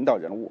这个领导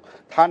人物，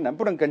他能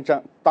不能跟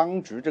当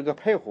局这个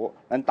配合，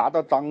能达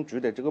到当局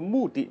的这个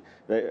目的，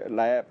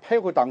来配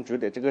合当局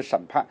的这个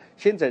审判，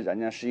现在仍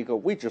然是一个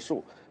未知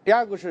数。第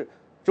二个是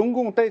中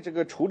共对这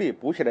个处理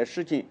薄熙来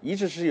事件一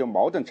直是有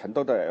某种程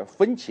度的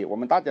分歧，我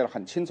们大家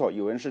很清楚，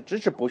有人是支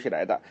持薄熙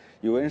来的，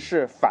有人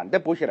是反对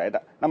薄熙来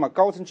的，那么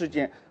高层之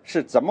间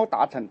是怎么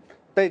达成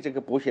对这个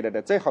薄熙来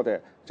的最好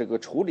的这个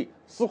处理，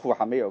似乎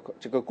还没有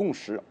这个共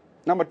识。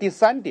那么第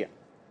三点，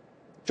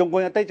中国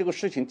要对这个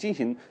事情进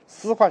行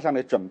司法上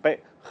的准备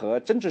和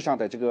政治上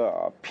的这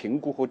个评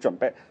估和准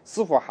备，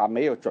似乎还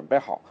没有准备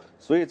好，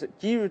所以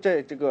基于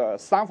这个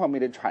三方面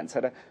的揣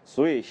测呢，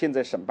所以现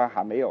在审判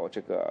还没有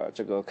这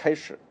个开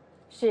始。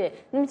是，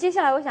那么接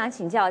下来我想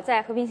请教，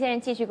在和平先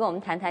生继续跟我们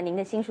谈谈您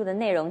的新书的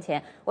内容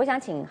前，我想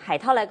请海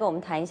涛来跟我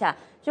们谈一下，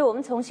就我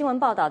们从新闻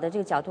报道的这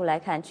个角度来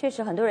看，确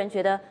实很多人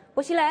觉得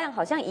薄熙来案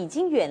好像已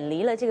经远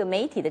离了这个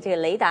媒体的这个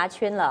雷达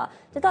圈了，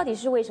这到底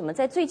是为什么？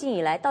在最近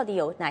以来，到底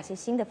有哪些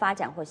新的发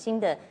展或新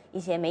的一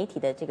些媒体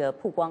的这个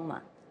曝光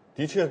吗？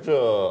的确，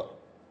这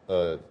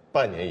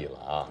半年以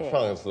来啊，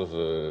上一次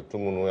是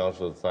中共中央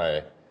是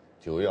在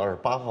9月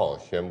28号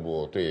宣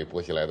布对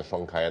薄熙来的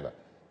双开的。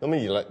那么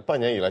半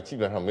年以来基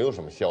本上没有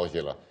什么消息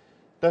了，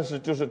但是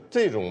就是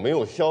这种没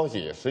有消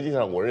息，实际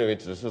上我认为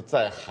只是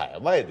在海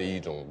外的一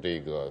种这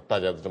个大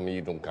家的这么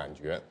一种感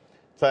觉，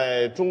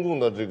在中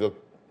共的这个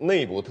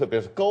内部，特别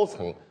是高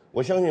层，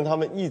我相信他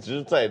们一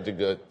直在这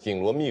个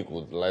紧锣密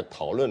鼓来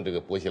讨论这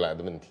个薄熙来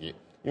的问题，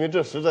因为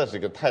这实在是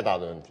一个太大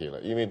的问题了，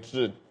因为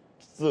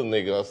自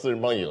那个四人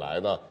帮以来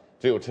呢，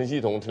只有陈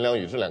锡同、陈良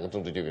宇这两个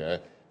政治救援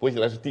薄熙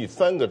来是第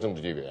3个政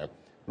治局委员。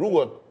如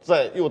果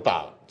在又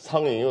打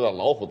苍蝇又打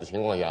老虎的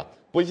情况下，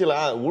薄熙来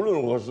案无论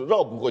如何是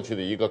绕不过去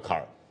的一个坎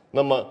儿。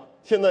那么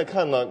现在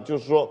看呢，就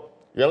是说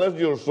原来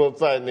就是说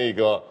在那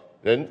个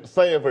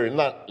3月份人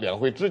大两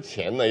会之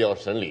前呢要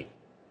审理，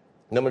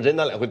那么人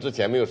大两会之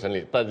前没有审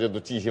理，大家都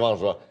寄希望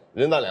说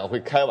人大两会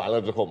开完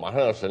了之后马上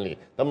要审理。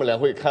那么两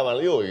会开完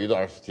了又有一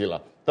段时期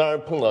了，当然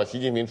碰到习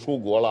近平出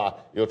国了，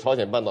有朝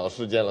鲜半岛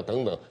事件了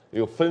等等，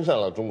又分散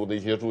了中国的一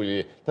些注意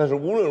力。但是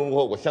无论如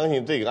何，我相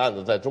信这个案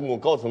子在中共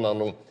高层当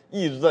中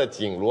一直在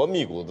紧锣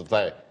密鼓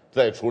的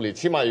在处理，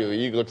起码有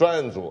一个专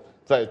案组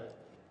在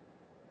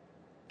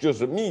就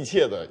是密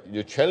切的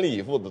有全力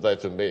以赴的在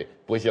准备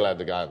薄熙来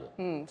这个案子。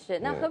是。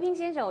那和平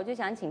先生，我就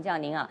想请教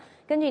您啊，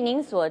根据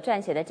您所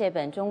撰写的这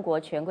本《中国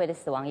权贵的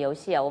死亡游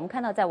戏》啊，我们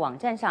看到在网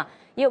站上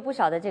也有不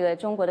少的这个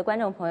中国的观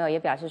众朋友也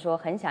表示说，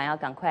很想要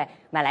赶快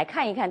买来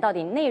看一看，到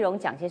底内容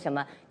讲些什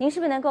么。您是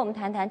不是能跟我们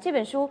谈谈这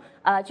本书？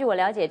据我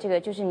了解，这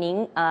个就是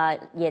您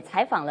也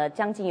采访了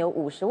将近有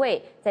50位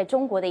在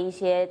中国的一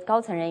些高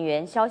层人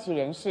员、消息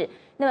人士。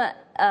那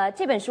么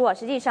这本书啊，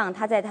实际上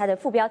它在它的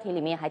副标题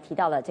里面还提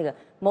到了这个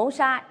谋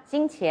杀、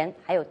金钱，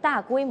还有大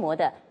规模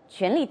的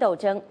权力斗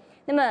争。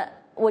那么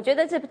我觉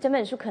得这整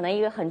本书可能一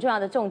个很重要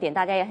的重点，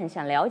大家也很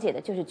想了解的，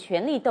就是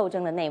权力斗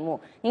争的内幕。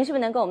您是不是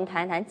能跟我们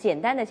谈一谈，简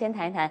单的先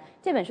谈一谈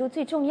这本书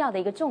最重要的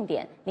一个重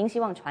点？您希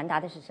望传达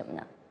的是什么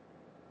呢？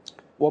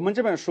我们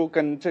这本书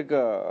跟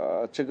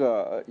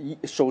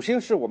首先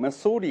是我们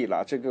梳理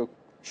了这个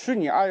去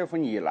年2月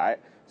份以来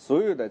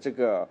所有的这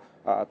个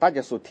大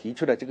家所提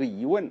出的这个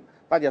疑问，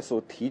大家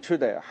所提出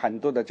的很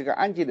多的这个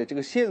案件的这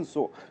个线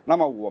索，那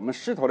么我们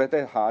试图的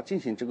对它进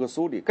行这个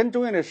梳理。更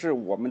重要的是，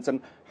我们从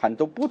很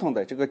多不同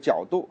的这个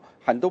角度，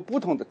很多不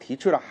同的提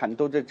出了很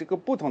多的这个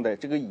不同的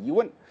这个疑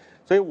问，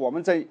所以我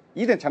们在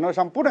一定程度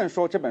上不能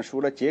说这本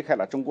书呢揭开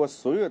了中国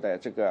所有的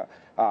这个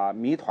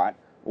谜团。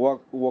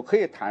我可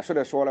以坦率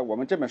的说呢，我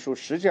们这本书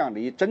实际上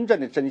离真正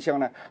的真相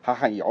呢还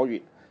很遥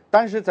远。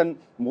但是从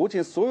目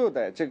前所有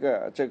的这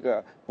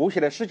个薄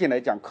熙来事件来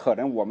讲，可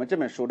能我们这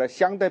本书呢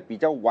相对比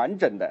较完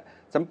整的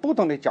从不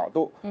同的角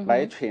度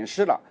来诠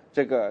释了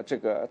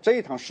这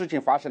一趟事情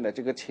发生的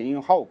这个前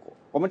因后果。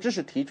我们只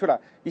是提出了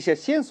一些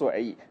线索而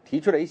已，提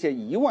出了一些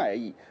疑问而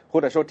已，或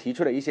者说提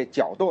出了一些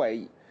角度而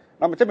已。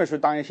那么这本书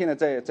当然现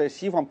在在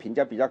西方评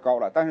价比较高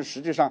了，但是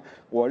实际上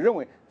我认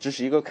为只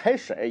是一个开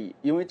始而已，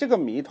因为这个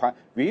谜团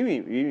远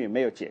远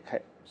没有解开。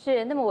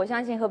是，那么我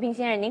相信和平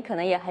先生，您可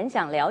能也很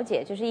想了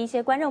解，就是一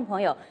些观众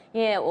朋友，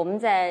因为我们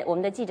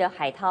的记者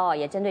海涛啊，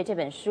也针对这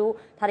本书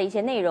它的一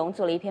些内容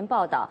做了一篇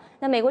报道。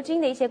那美国之音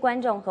的一些观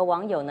众和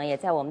网友呢，也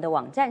在我们的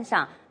网站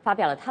上发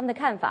表了他们的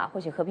看法，或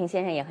许和平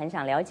先生也很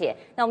想了解。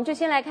那我们就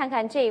先来看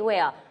看这一位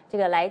啊，这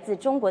个来自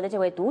中国的这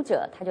位读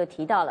者，他就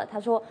提到了，他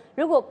说，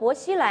如果薄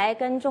熙来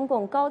跟中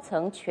共高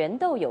层权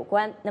斗有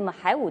关，那么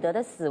海伍德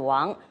的死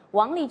亡，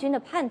王立军的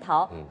叛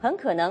逃，很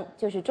可能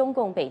就是中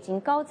共北京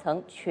高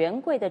层权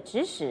贵的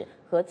指使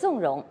和纵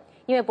容，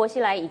因为薄熙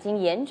来已经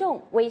严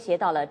重威胁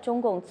到了中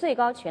共最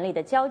高权力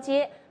的交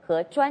接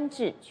和专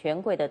制权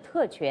贵的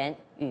特权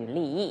与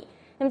利益。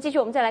那么继续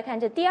我们再来看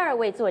这第2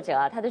位作者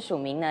啊，他的署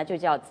名呢就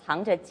叫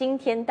藏着惊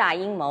天大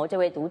阴谋。这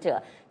位读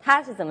者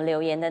他是怎么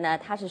留言的呢？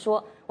他是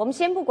说，我们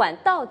先不管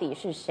到底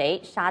是谁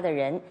杀的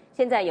人，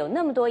现在有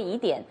那么多疑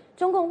点，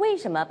中共为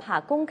什么怕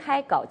公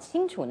开搞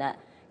清楚呢？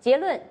结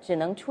论只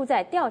能出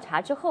在调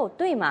查之后，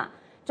对吗？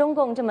中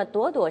共这么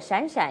躲躲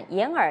闪闪、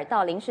掩耳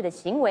盗铃式的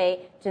行为，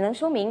只能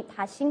说明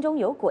他心中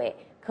有鬼，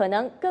可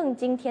能更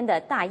惊天的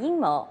大阴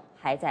谋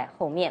还在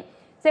后面。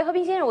所以和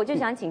平先生，我就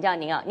想请教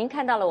您啊，您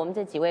看到了我们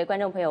这几位观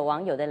众朋友、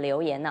网友的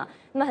留言呢？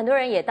那么很多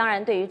人也当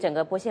然对于整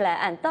个薄熙来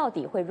案到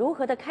底会如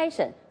何的开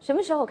审，什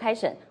么时候开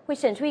审，会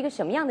审出一个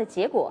什么样的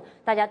结果，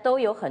大家都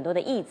有很多的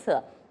臆测。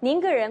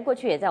您个人过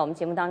去也在我们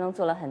节目当中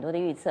做了很多的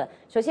预测。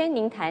首先，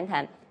您谈一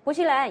谈薄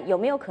熙来案有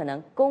没有可能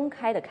公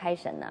开的开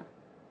审呢？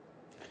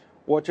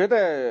我觉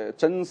得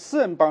从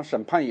4人帮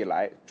审判以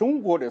来，中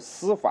国的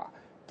司法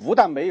不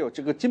但没有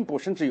这个进步，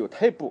甚至有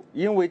退步，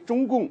因为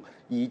中共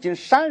已经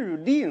善于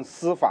利用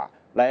司法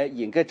来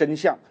掩盖真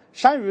相，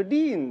善于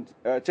利用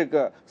这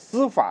个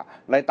司法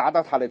来达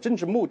到他的政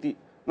治目的。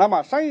那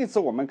么上一次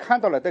我们看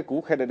到了对谷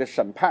凯来的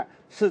审判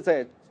是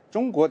在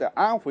中国的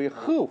安徽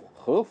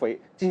合肥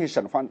进行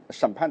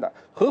审判的。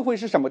合肥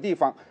是什么地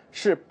方？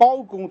是包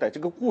公的这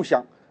个故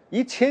乡。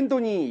1000多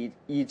年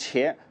以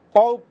前，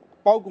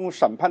包公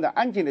审判的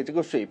案件的这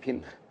个水平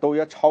都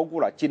要超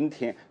过了今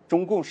天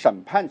中共审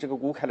判这个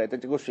谷凯来的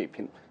这个水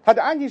平。他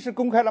的案件是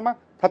公开了吗？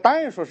他当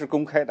然说是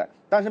公开的，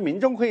但是民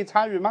众可以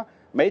参与吗？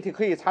媒体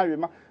可以参与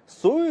吗？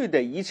所有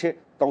的一切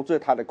都在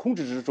他的控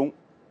制之中。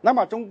那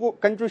么中国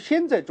根据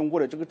现在中国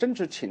的这个政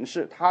治情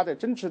势，他的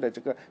政治的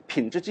这个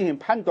品质进行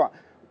判断，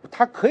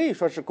他可以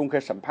说是公开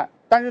审判，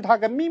但是他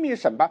跟秘密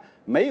审判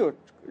没有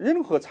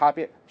任何差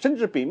别，甚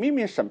至比秘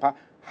密审判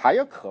还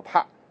要可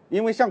怕。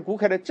因为像谷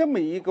凯来这么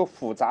一个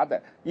复杂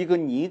的一个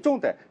严重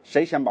的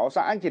涉嫌谋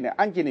杀案件的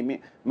案件里面，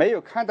没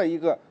有看到一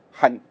个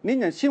很令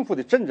人信服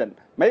的证人，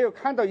没有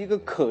看到一个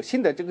可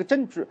信的这个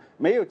证据，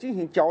没有进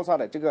行交叉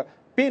的这个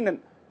辩论，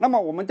那么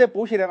我们对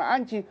薄熙来的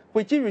案件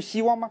会寄予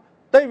希望吗？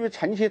对于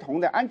陈锡同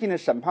的案件的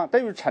审判，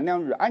对于陈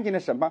良宇案件的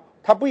审判，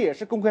他不也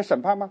是公开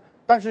审判吗？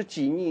但是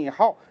几年以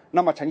后，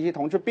那么陈锡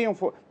同就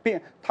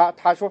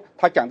他说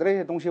他讲的那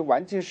些东西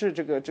完全是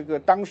这个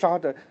当时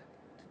的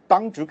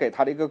当局给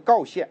他的一个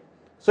告诫。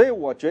所以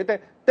我觉得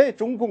对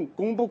中共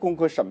公不公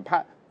开审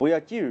判不要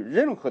寄予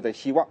任何的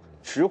希望，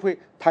除非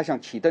他想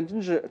启动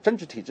政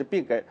治体制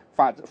变革，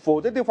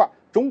否则的话，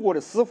中国的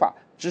司法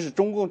只是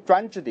中共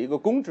专制的一个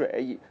工具而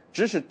已，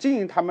只是经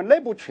营他们内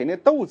部权力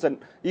斗争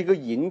一个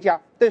赢家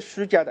对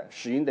输家的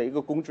使用的一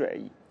个工具而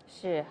已。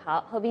是，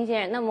好，和平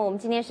先生。那么我们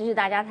今天时事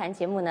大家谈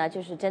节目呢，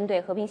就是针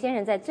对和平先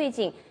生在最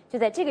近就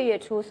在这个月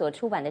初所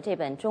出版的这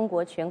本《中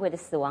国权贵的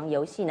死亡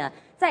游戏》呢，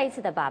再一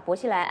次的把薄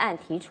熙来案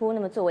提出，那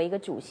么作为一个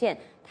主线，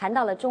谈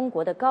到了中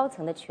国的高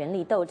层的权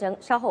力斗争。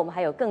稍后我们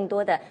还有更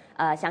多的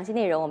详细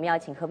内容，我们要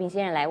请和平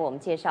先生来为我们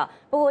介绍。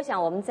不过我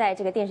想我们在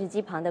这个电视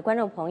机旁的观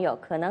众朋友，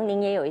可能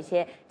您也有一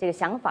些这个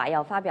想法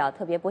要发表，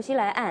特别薄熙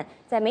来案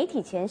在媒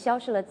体前消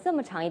失了这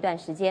么长一段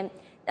时间。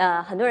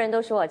很多人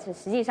都说，这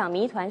实际上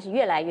谜团是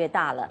越来越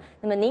大了。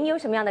那么您有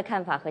什么样的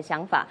看法和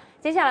想法？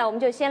接下来我们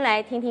就先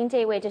来听听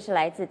这一位，这是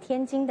来自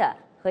天津的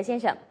何先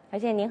生。何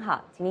先生您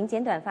好，请您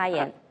简短发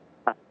言。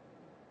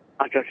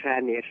主持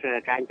人女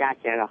士，专家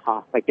先生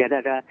好。我觉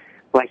得这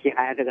薄熙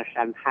来这个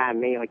审判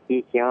没有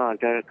进行，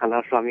这可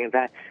能说明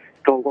这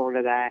中共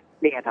这个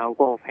列党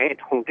共匪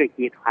统治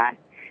集团，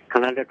可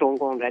能这中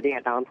共这列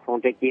党统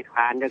治集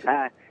团这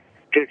个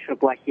支持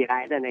薄熙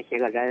来的那些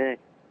个人。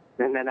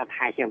那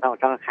判刑斗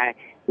争还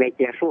没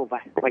结束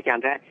吧？我想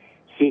这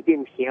习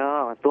近平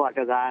做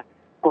这个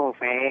共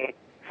匪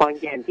封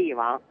建帝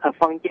王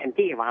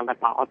的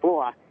宝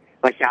座，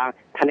我想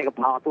他那个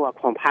宝座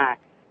恐怕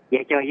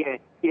也就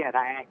越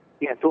来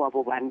越坐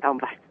不稳当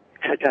吧。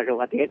这是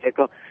我对这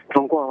个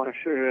中共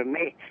是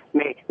没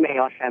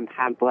有审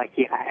判薄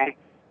熙来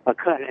我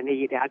个人的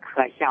一点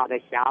可笑的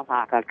想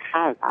法和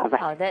看法吧。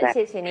好的，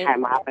谢谢您。太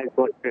麻烦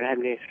主持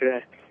人律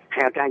师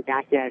还有专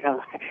家先生。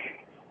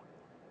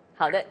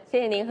好的，谢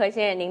谢您何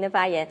先生您的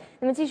发言。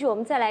那么继续我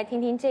们再来听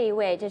听这一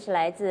位，这是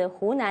来自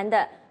湖南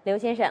的刘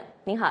先生。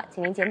您好，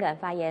请您简短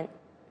发言。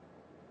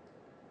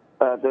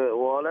对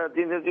我呢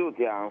今天就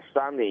讲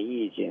3点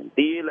意见。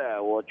第一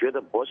呢，我觉得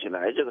薄熙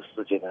来这个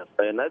事情呢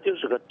本来就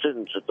是个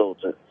政治斗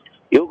争，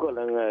有可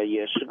能呢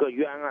也是个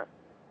冤案，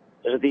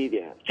这是第一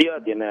点。第二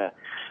点呢，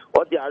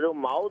假如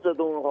毛泽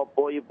东和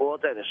薄一波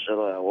在的时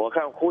候呢，我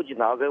看胡锦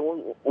涛跟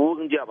吴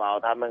文家宝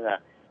他们啊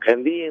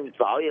肯定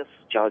早也死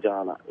翘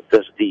翘了，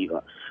这是第一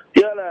个。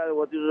第二呢，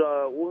我就是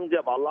说吴文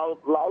家宝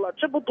捞了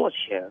这么多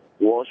钱，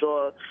我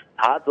说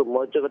他怎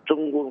么这个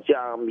中共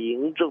向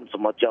民众怎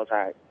么交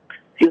差？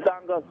第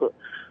三个是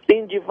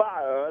令计划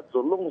儿子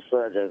弄死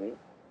了人，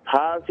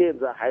他现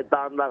在还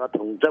当那个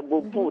统战部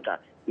部长，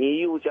你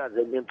又向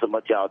人民怎么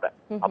交代？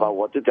好吧，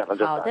我就讲到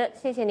这。好的，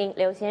谢谢您，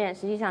刘先生。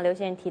实际上，刘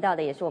先生提到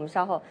的也是我们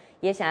稍后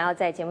也想要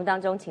在节目当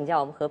中请教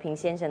我们和平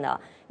先生的。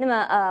那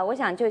么，我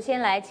想就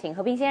先来请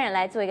和平先生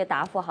来做一个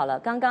答复好了。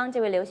刚刚这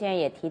位刘先生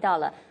也提到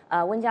了，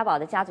温家宝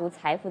的家族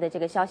财富的这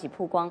个消息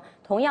曝光，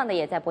同样的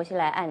也在薄熙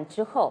来案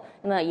之后，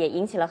那么也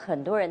引起了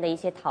很多人的一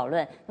些讨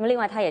论。那么，另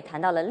外他也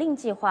谈到了令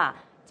计划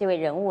这位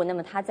人物，那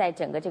么他在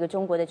整个这个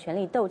中国的权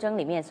力斗争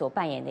里面所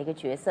扮演的一个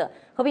角色。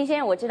和平先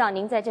生，我知道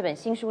您在这本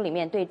新书里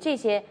面对这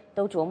些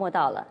都琢磨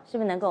到了，是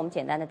不是能跟我们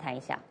简单的谈一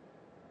下？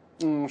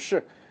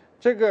是，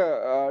这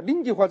个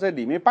令计划在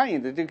里面扮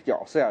演的这个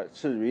角色啊，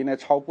是原来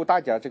超过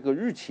大家这个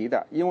预期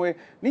的。因为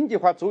令计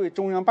划作为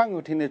中央办公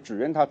厅的主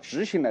任，他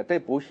执行了对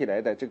薄熙来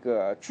的这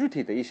个具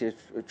体的一些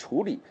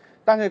处理。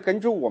但是根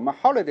据我们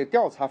后来的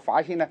调查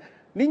发现呢，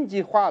令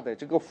计划的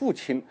这个父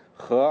亲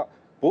和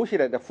薄熙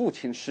来的父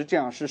亲实际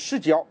上是世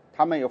交，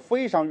他们有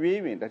非常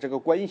渊源的这个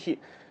关系。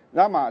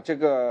那么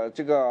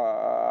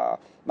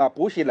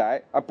薄熙来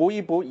薄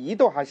一波一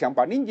度还想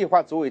把令计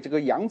划作为这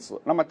个养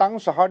子。那么当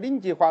时令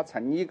计划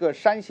从一个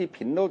山西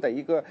平陆的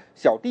一个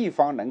小地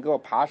方能够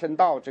爬升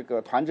到这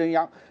个团中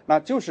央，那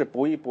就是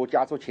薄一波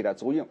家族起了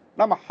作用。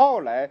那么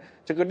后来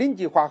这个令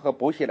计划和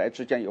薄熙来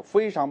之间有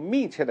非常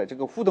密切的这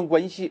个互动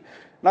关系。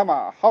那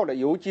么后来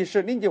尤其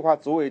是令计划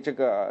作为这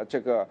个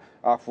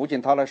胡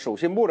锦涛的首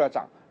席幕僚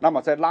长，那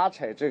么在拉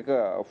扯这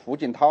个胡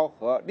锦涛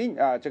和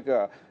这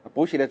个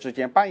薄熙来之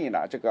间扮演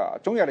了这个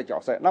重要的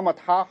角色。那么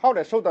他后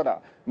来受到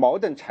了某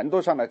种程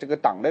度上的这个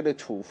党内的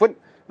处分，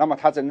那么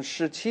他从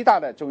17大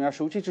的中央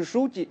书记处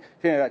书记，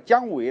现在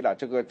降为了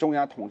这个中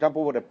央统战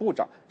部的部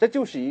长，这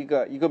就是一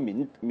个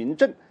明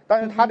证。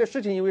但是他的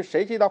事情因为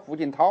涉及到胡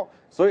锦涛，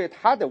所以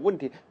他的问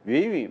题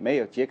远远没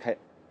有揭开。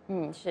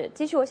是。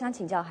继续，我想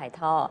请教海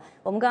涛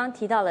我们刚刚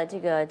提到了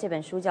这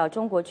本书叫《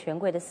中国权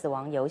贵的死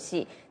亡游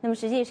戏》。那么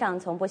实际上，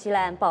从薄熙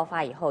来案爆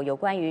发以后，有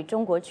关于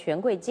中国权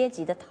贵阶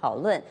级的讨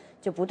论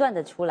就不断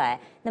的出来。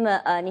那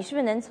么你是不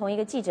是能从一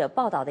个记者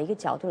报道的一个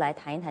角度来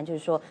谈一谈，就是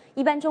说，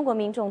一般中国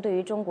民众对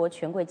于中国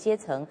权贵阶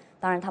层，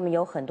当然他们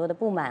有很多的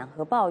不满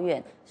和抱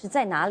怨是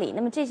在哪里？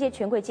那么这些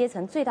权贵阶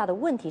层最大的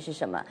问题是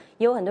什么？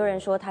也有很多人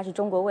说它是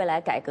中国未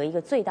来改革一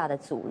个最大的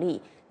阻力。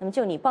那么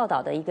就你报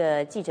道的一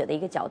个记者的一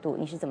个角度，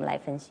你是怎么来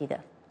分析的？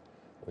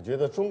我觉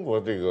得中国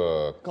这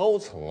个高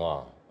层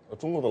啊，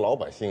中国的老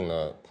百姓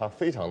呢，他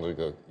非常这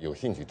个有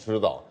兴趣知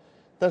道，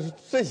但是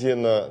这些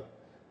呢，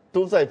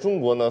都在中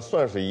国呢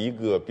算是一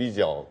个比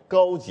较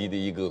高级的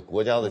一个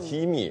国家的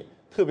机密，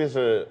特别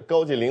是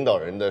高级领导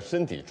人的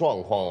身体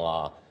状况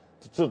啊，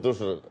这都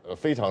是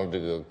非常这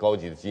个高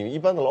级的机密，一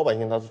般的老百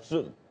姓他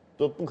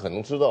都不可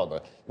能知道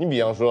的。你比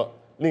方说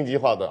令计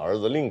划的儿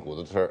子令谷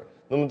的事儿，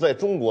那么在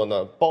中国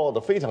呢包得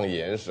非常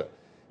严实，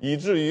以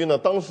至于呢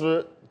当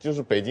时就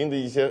是北京的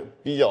一些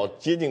比较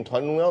接近团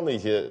中央的一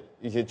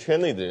些圈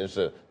内的人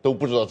士都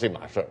不知道这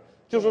码事儿，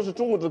就说是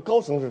中国的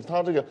高层是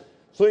他这个，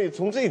所以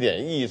从这一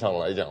点意义上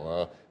来讲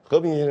呢，和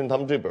平先生他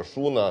们这本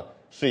书呢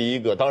是一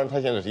个，当然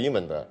他现在是英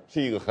文的，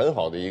是一个很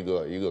好的一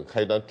个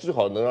开端，至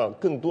少能让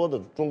更多的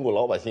中国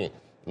老百姓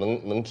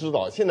能知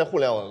道。现在互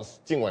联网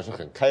尽管是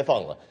很开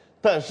放了，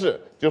但是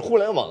就是互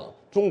联网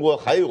中国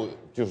还有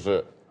就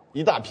是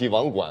一大批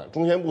网管，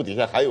中宣部底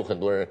下还有很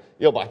多人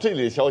要把这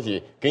类消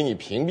息给你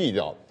屏蔽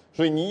掉。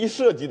所以你一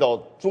涉及到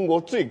中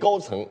国最高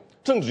层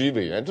政治局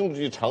委员、政治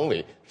局常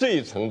委这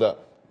一层的，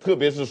特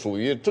别是属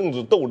于政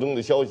治斗争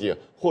的消息，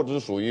或者是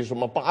属于什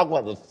么八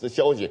卦的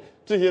消息，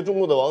这些中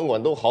国的网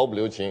管都毫不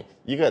留情，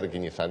一概的给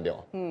你删掉。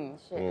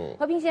是。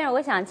和平先生，我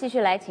想继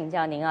续来请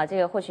教您啊，这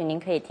个或许您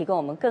可以提供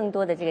我们更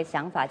多的这个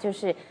想法，就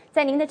是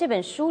在您的这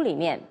本书里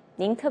面，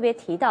您特别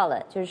提到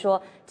了，就是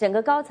说整个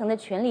高层的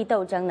权力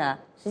斗争呢，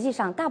实际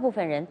上大部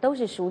分人都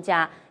是输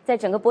家，在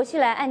整个薄熙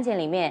来案件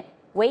里面。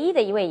唯一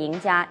的一位赢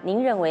家，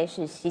您认为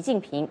是习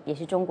近平，也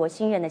是中国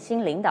新任的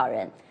新领导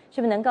人，是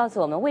不是能告诉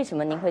我们为什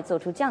么您会做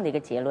出这样的一个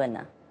结论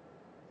呢？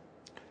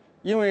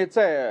因为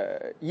在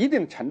一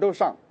定程度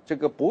上，这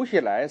个薄熙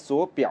来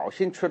所表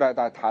现出来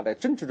的他的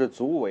政治的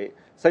作为，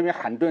因为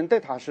很多人对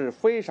他是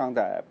非常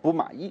的不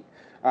满意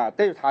啊，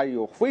对他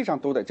有非常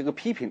多的这个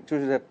批评，就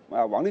是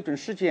在王立军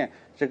事件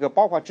这个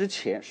爆发之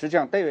前，实际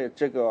上对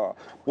这个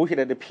薄熙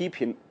来的批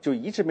评就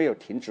一直没有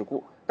停止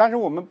过。但是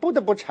我们不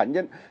得不承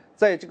认，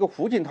在这个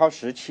胡锦涛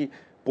时期，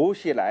薄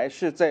熙来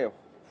是在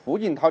胡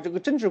锦涛这个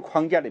政治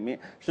框架里面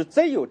是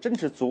最有政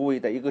治作为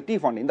的一个地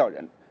方领导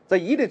人。在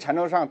一定程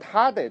度上，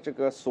他的这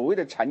个所谓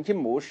的长青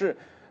模式，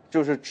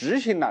就是执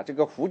行了这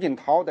个胡锦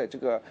涛的这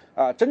个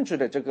政治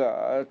的这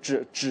个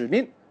指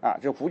令啊，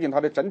这胡锦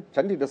涛的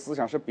整体的思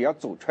想是比较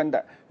左倾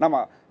的。那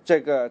么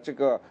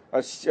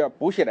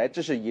薄熙来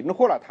这是迎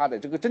合了他的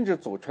这个政治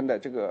左倾的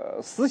这个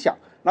思想。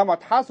那么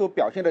他所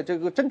表现的这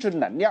个政治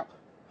能量，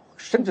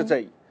甚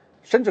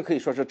至可以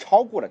说是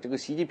超过了这个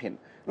习近平。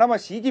那么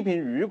习近平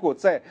如果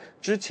在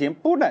之前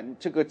不能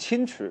这个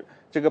清除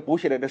这个薄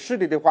熙来的势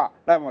力的话，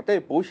那么对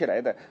薄熙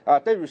来的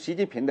对于习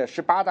近平的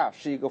18大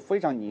是一个非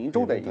常严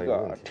重的一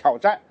个挑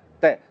战。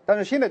对，但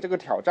是现在这个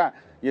挑战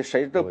也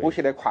随着薄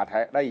熙来垮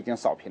台，那已经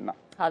扫平了。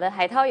好的，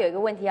海涛有一个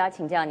问题要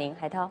请教您，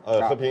海涛。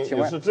和平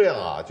也是这样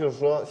啊，就是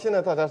说现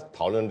在大家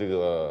讨论这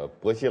个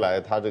薄熙来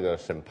他这个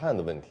审判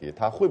的问题，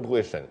他会不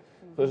会审，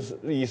或者是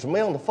以什么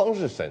样的方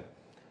式审？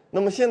那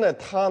么现在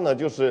他呢，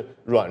就是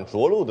软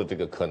着陆的这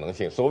个可能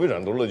性。所谓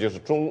软着陆，就是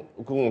中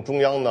共中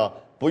央呢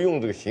不用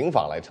这个刑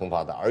法来惩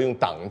罚他，而用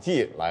党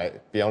纪来，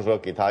比方说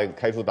给他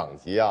开除党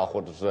籍啊，或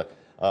者是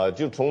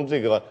就从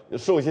这个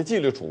受一些纪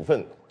律处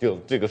分，就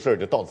这个事儿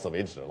就到此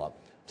为止了。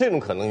这种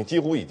可能几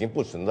乎已经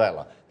不存在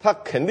了。他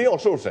肯定要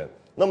受审。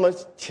那么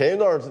前一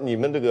段你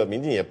们这个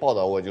民进也报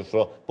道过，就是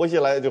说薄熙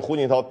来就胡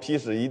锦涛批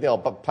示一定要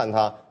判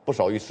他不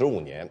少于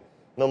15年。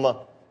那么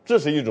这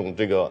是一种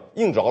这个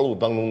硬着陆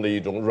当中的一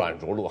种软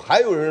着陆，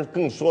还有人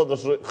更说的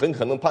是很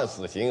可能判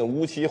死刑、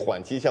无期、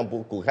缓期，像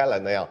古开来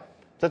那样。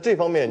在这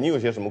方面，你有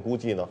些什么估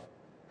计呢？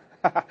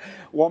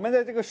我们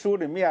在这个书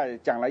里面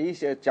讲了一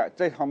些，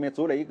这方面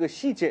做了一个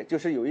细节，就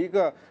是有一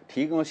个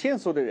提供线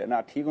索的人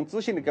呢，提供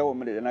资讯的给我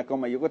们的人呢，跟我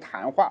们有个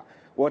谈话。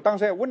我当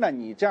时也问了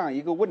你这样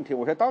一个问题，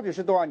我说到底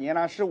是多少年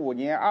呢？15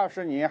年、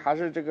20年，还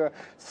是这个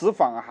死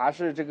访，还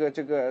是这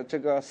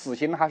个死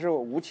刑，还是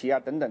无期啊？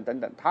等等等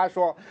等。他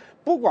说，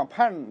不管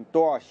判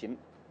多少刑，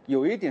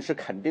有一点是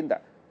肯定的，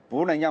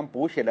不能让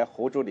薄熙来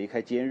活着离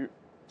开监狱。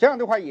这样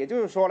的话，也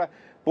就是说呢，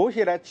薄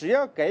熙来只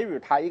要给予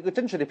他一个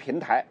正式的平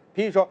台，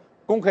比如说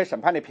公开审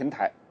判的平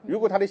台，如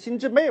果他的心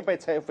智没有被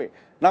摧毁，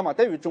那么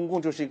对于中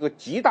共就是一个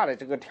极大的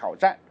这个挑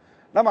战。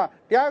那么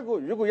第二个，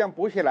如果让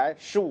薄熙来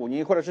15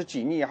年或者是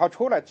几年以后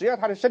出来，只要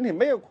他的身体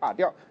没有垮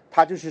掉，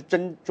他就是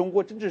中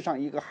国政治上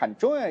一个很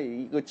重要的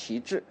一个旗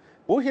帜。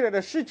薄熙来的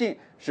事件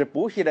使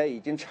薄熙来已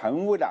经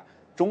成为了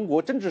中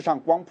国政治上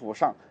光谱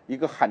上一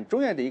个很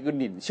重要的一个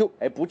领袖，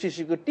而不只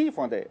是一个地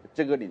方的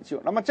这个领袖。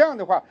那么这样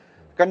的话，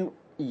跟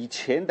以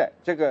前的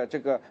这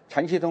个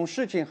陈其通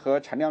事件和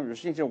陈良宇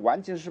事件是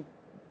完全是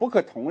不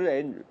可同日而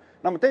语。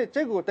那么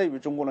这个对于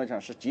中国来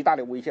讲是极大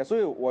的威胁。所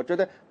以我觉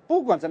得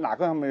不管在哪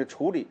个方面的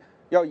处理，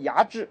要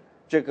压制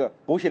这个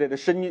薄熙来的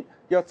声音，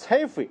要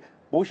摧毁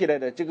薄熙来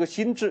的这个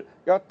心智，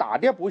要打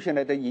掉薄熙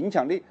来的影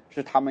响力，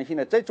是他们现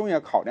在最重要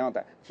考量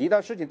的。其他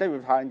事情对于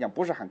他来讲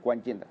不是很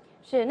关键的。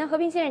是，那和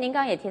平先生，您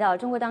刚刚也提到，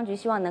中国当局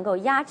希望能够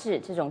压制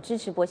这种支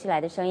持薄熙来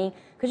的声音。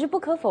可是不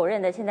可否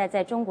认的，现在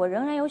在中国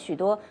仍然有许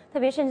多，特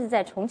别甚至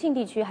在重庆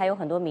地区，还有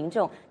很多民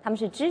众，他们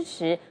是支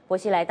持薄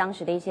熙来当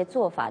时的一些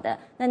做法的。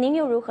那您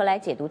又如何来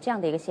解读这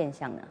样的一个现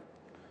象呢？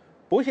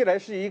薄熙来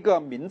是一个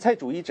民粹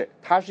主义者，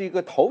他是一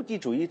个投机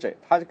主义者，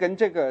他是跟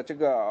这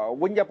个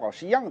温家宝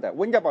是一样的。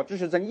温家宝只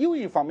是在右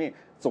一方面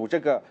走这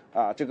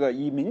个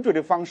以民主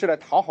的方式来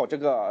讨好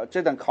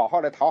这等口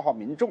号来讨好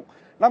民众。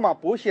那么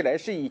薄熙来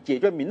是以解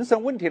决民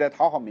生问题来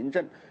讨好民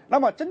众。那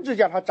么政治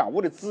家他掌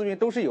握的资源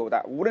都是有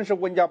的，无论是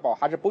温家宝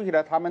还是薄熙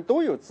来，他们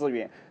都有资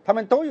源，他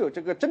们都有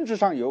这个政治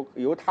上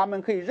由他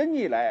们可以任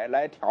意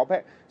来调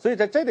配。所以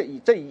在这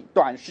一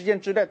短时间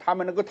之内，他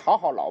们能够讨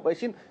好老百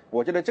姓，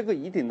我觉得这个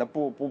一点都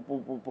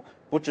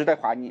不值得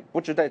怀疑，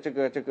不值得这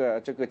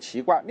个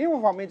奇怪。另外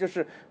一方面就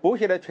是薄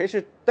熙来确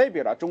实代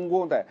表了中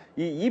国的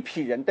一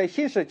批人对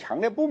现实强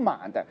烈不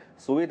满的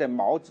所谓的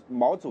毛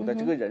族的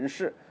这个人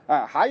士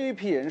啊，还有一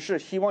批人士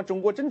希望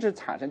中国政治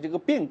产生这个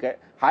变革，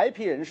还有一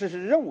批人士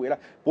是认为了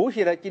薄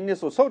熙来今天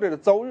所受到的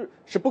遭遇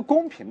是不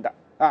公平的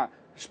啊。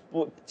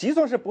即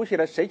算是薄熙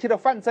来谁去的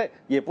犯罪，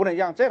也不能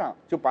让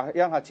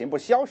他全部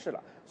消失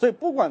了。所以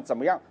不管怎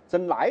么样，这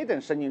哪一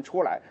点声音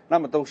出来，那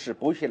么都使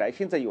薄熙来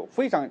现在有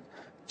非常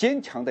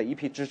坚强的一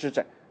批支持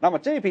者。那么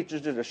这一批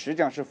支持者实际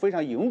上是非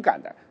常勇敢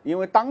的，因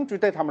为当局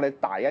对他们的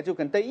打压就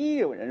跟对异议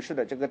人士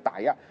的这个打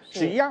压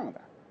是一样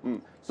的。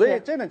所以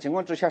这种情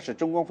况之下，使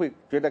中共会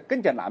觉得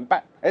更加难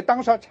办。而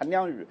当时陈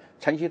良宇、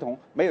陈希同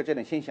没有这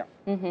种现象。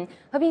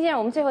和平先生，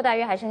我们最后大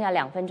约还剩下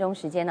2分钟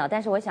时间了，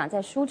但是我想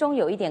在书中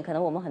有一点，可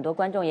能我们很多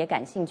观众也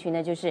感兴趣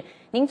呢，就是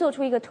您做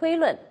出一个推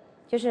论，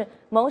就是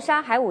谋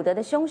杀海伍德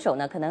的凶手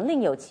呢，可能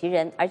另有其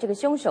人，而这个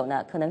凶手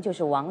呢，可能就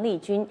是王立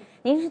军。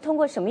您是通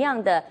过什么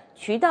样的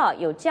渠道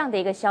有这样的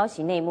一个消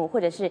息内幕，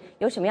或者是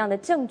有什么样的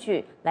证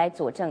据来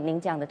佐证您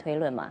这样的推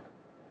论吗？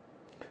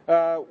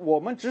我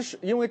们只是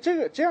因为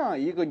这样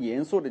一个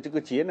严肃的这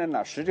个结论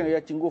呢，实际上要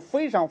经过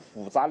非常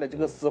复杂的这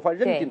个司法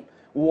认定。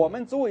我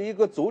们作为一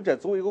个读者，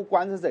作为一个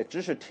观察者，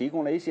只是提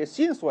供了一些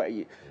线索而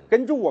已。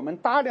根据我们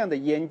大量的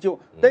研究，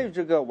对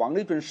这个王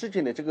立军事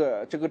件的这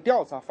个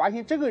调查，发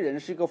现这个人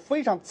是一个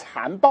非常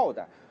残暴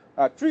的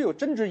具有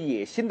政治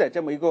野心的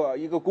这么一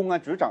个公安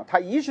局长。他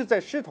一直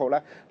在试图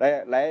呢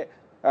来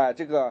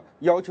这个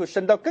要求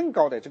升到更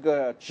高的这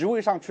个职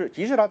位上去。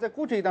即使他在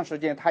过去一段时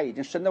间他已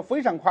经升得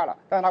非常快了，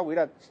但他为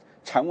了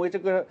成为这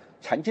个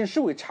重庆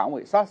市委常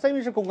委，他虽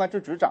然是公安局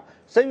局长，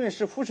虽然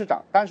是副市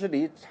长，但是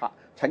离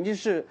重庆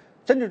市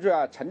政治局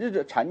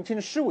重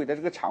庆市委的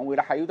这个常委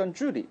呢还有一段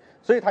距离。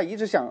所以他一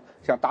直想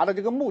达到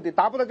这个目的，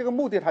达不到这个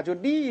目的，他就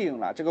利用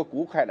了这个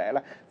谷凯来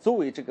了作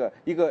为这个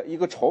一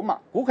个筹码。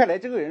谷凯来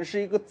这个人是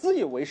一个自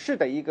以为是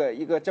的一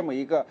个这么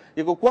一个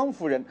官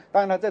夫人，当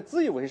然他在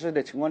自以为是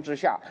的情况之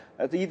下，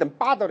一等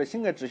霸道的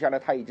性格之下呢，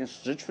他已经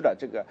失去了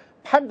这个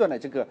判断的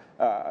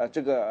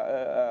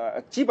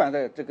基本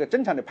的这个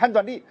正常的判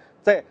断力。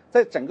在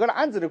整个的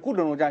案子的过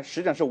程中间，实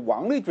际上是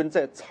王立军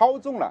在操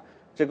纵了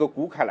这个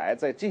谷凯来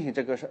在进行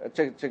这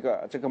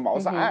个谋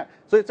杀案。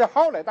所以在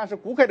后来，但是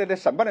谷凯来的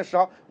审判的时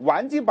候，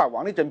完全把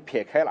王立军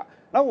撇开了。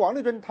那王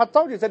立军他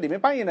到底在里面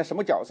扮演了什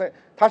么角色？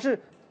他是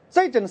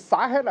真正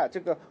杀害了这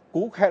个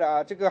谷凯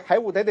来这个海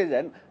伍德的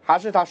人，还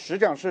是他实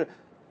际上是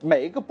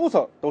每一个步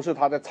骤都是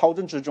他的操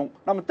纵之中？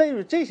那么对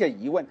于这些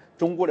疑问，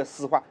中国的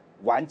司法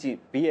完全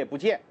避而不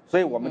见。所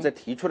以我们在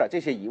提出了这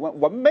些疑问，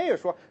我们没有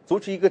说做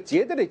出一个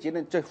绝对的结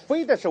论，这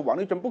非得是王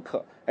立军不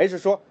可，而是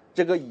说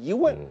这个疑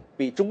问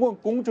比中共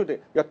公诸的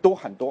要多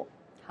很多。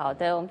好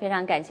的，我们非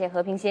常感谢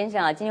和平先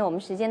生啊。今天我们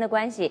时间的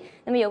关系，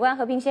那么有关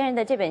和平先生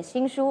的这本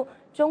新书《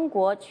中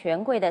国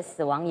权贵的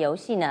死亡游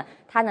戏》呢，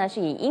它呢是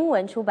以英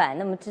文出版。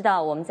那么知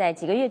道我们在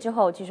几个月之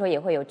后，据说也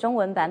会有中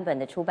文版本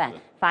的出版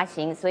发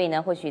行，所以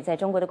呢，或许在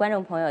中国的观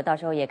众朋友到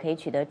时候也可以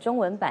取得中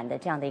文版的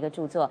这样的一个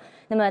著作。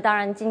那么当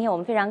然，今天我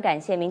们非常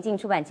感谢明镜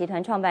出版集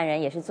团创办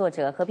人也是作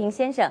者和平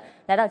先生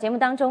来到节目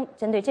当中，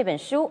针对这本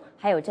书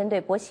还有针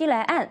对薄熙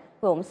来案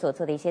为我们所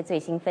做的一些最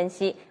新分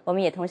析。我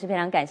们也同时非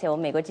常感谢我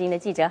们美国之音的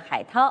记者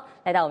海涛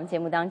来到我们节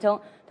目当中。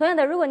同样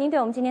的，如果您对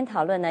我们今天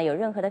讨论呢有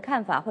任何的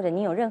看法，或者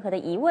您有任何的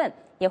疑问，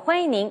也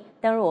欢迎您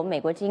登入我们美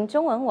国之音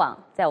中文网，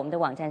在我们的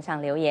网站上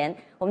留言。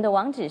我们的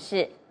网址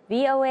是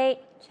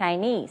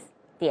voachinese.com，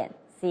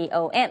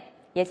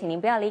 也请您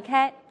不要离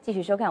开，继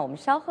续收看我们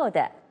稍后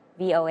的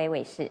VOA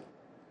卫视。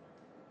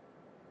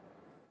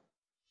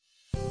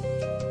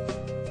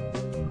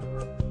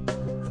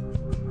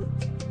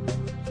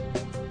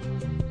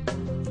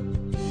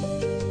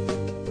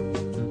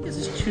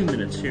2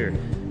 minutes here.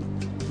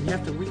 You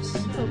have to reach.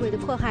 特贵的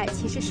迫害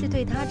其实是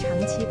对他长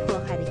期迫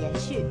害的延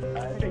续。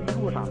这一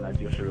路上呢，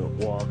就是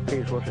我可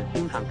以说是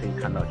经常可以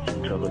看到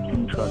警车和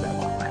军车在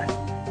往来。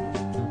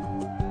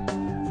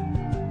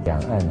两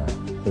岸呢，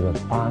这个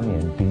8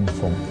年冰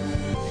封，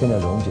现在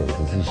溶解只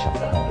是小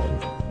看而已。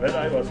When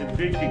I was in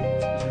Beijing,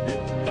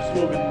 the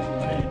slogan is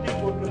 "They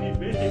don't believe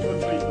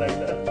anything like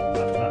that."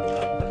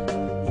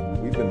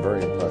 We've been I'm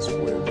very impressed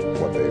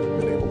with what they've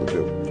been able to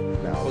do.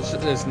 Now,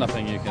 there's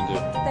nothing you can do.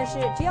 但是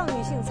只要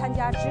女性参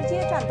加直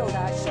接战斗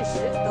的事实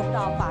得不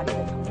到法律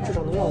的承认，至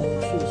少能让我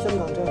去香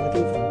港这样的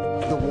地方。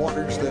The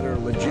waters that are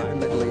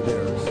legitimately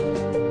theirs.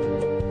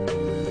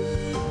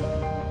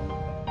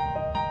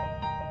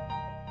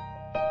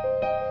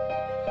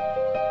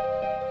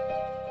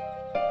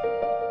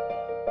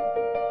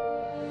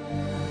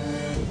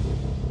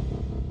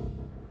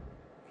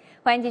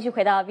 欢迎继续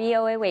回到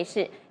VOA 卫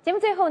视节目。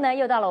最后呢，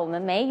又到了我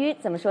们美语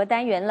怎么说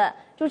单元了。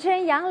主持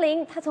人杨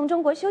玲，她从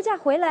中国休假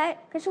回来，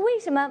可是为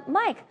什么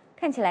Mike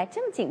看起来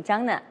这么紧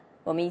张呢？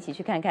我们一起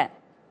去看看。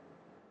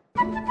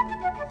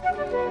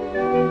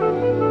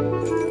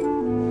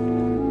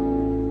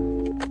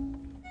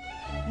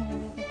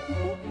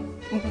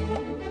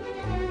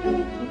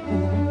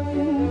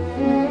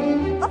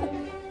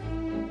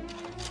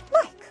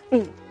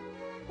Mike,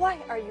 why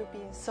are you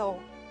being so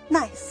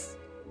nice?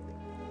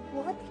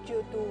 What did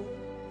you do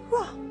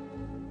wrong?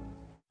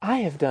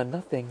 I have done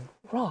nothing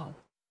wrong.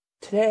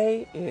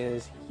 Today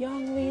is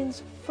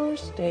Yangling's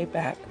first day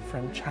back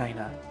from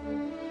China.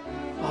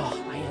 Oh,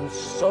 I am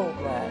so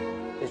glad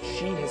that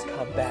she has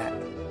come back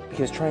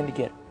because trying to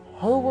get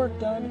her work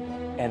done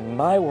and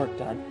my work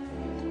done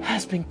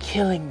has been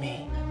killing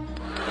me.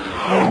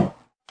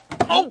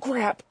 Oh,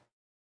 crap!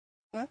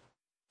 Huh?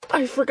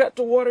 I forgot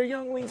to water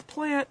Yangling's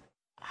plant.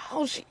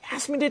 Oh, she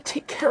asked me to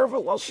take care of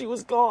it while she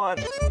was gone.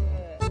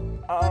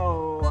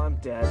 Oh, I'm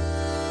dead.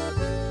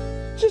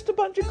 Just a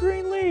bunch of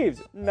green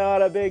leaves.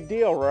 Not a big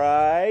deal,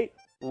 right?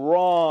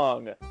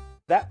 Wrong.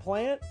 That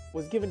plant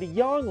was given to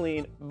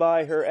Yangling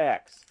by her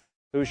ex,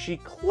 who she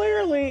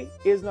clearly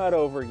is not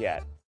over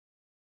yet.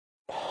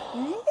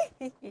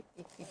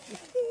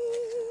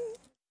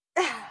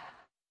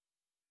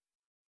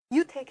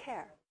 You take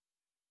care.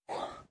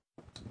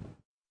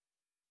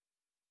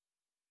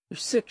 You're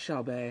sick,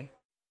 Xiaobei.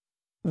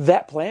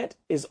 That plant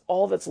is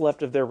all that's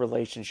left of their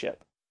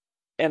relationship.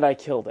 And I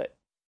killed it.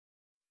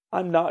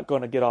 I'm not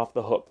going to get off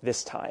the hook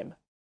this time.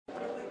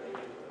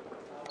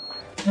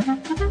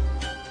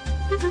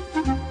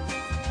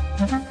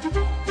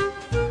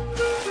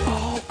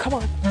 Oh, come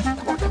on.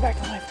 Come on, come back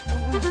to life.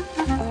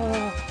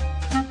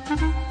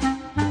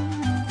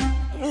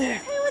 Hey,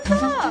 what's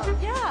up?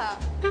 Yeah,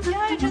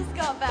 I just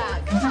got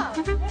back. Come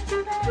on. What's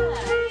your bag?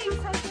 Thanks.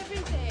 How's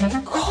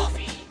everything?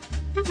 Coffee.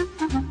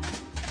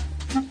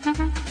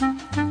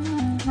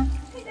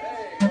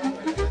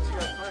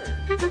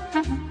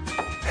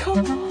 Come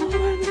on.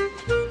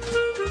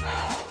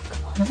 Oh, come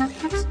on,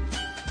 please.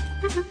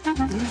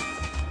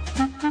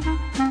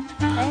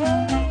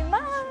 Hey,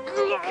 Mom.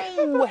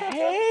 Oh,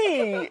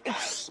 hey.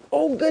 It's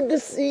so good to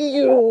see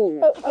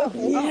you.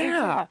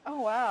 Yeah.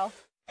 Oh, wow.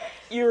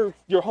 You're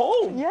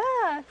home.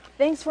 Yeah.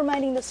 Thanks for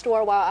minding the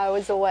store while I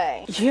was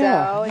away.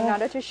 Yeah. So, in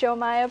order to show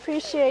my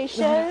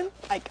appreciation,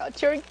 I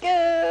got your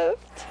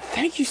gift.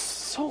 Thank you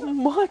so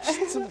much.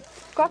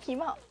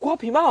 Guapimao.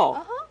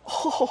 Guapimao?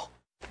 Oh,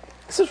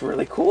 this is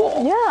really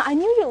cool. Yeah, I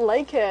knew you'd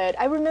like it.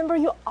 I remember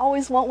you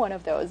always want one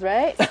of those,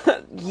 right?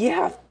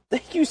 Yeah,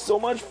 thank you so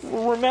much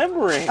for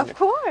remembering. Of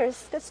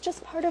course. That's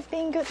just part of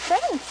being good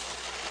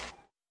friends.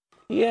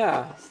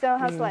 Yeah. So,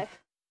 how's life?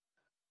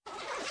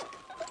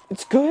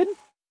 It's good.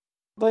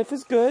 Life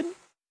is good.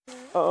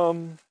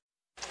 So,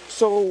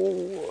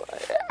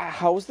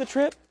 how was the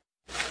trip?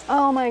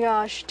 Oh my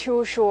gosh,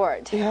 too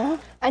short. Yeah?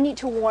 I need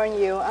to warn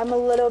you, I'm a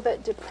little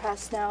bit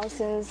depressed now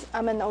since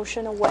I'm an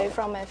ocean away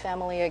from my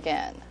family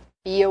again.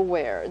 Be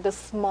aware, the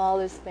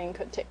smallest thing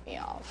could take me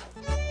off.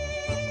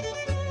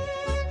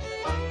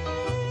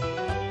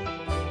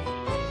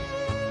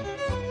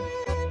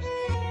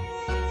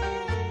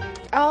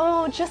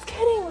 Oh, just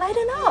kidding,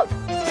 lighten up.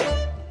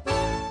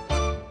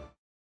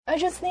 I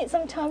just need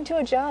some time to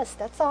adjust,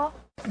 that's all.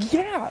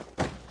 Yeah.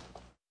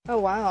 Oh,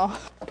 wow.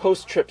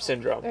 Post-trip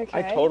syndrome. Okay.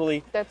 I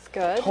totally... That's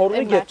good.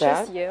 Totally get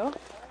that. It matches you.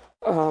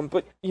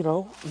 But,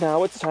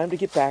 now it's time to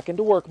get back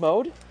into work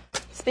mode.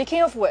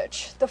 Speaking of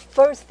which, the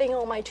first thing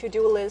on my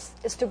to-do list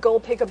is to go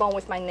pick a bone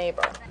with my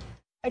neighbor.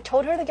 I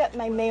told her to get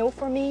my mail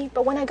for me,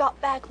 but when I got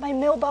back, my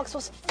mailbox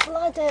was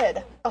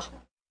flooded. Ugh,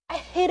 I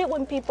hate it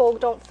when people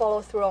don't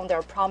follow through on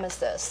their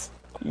promises.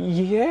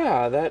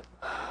 Yeah, that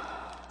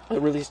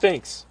really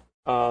stinks.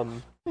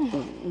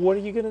 What are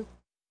you going to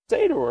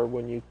say to her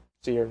when you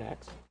see her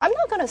next? I'm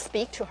not going to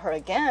speak to her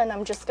again.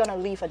 I'm just going to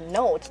leave a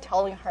note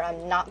telling her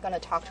I'm not going to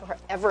talk to her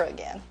ever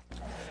again.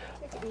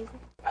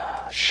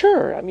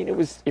 Sure. I mean, it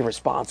was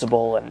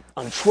irresponsible and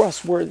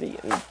untrustworthy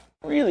and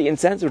really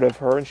insensitive of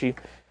her, and she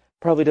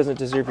probably doesn't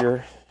deserve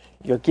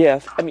your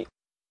gift. I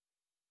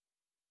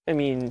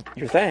mean,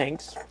 your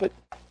thanks, but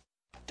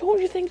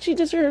don't you think she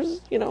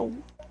deserves, a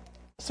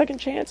second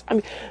chance? I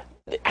mean,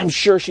 I'm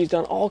sure she's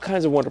done all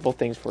kinds of wonderful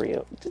things for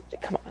you.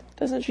 Come on,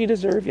 doesn't she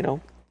deserve,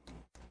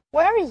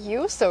 Why are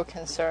you so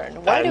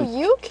concerned? Why do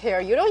you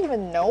care? You don't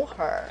even know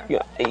her.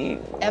 Yeah.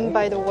 And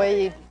by the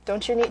way,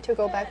 don't you need to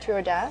go back to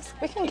your desk?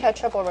 We can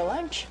catch up over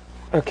lunch.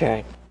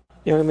 Okay.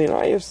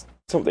 I have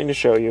something to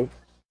show you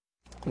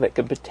that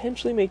could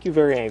potentially make you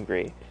very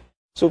angry.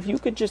 So if you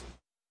could just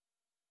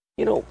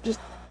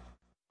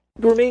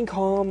remain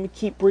calm,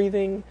 keep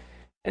breathing,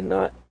 and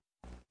not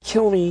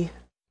kill me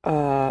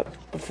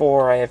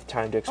before I have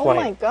time to explain.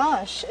 Oh my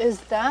gosh,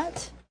 is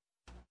that?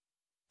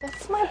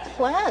 That's my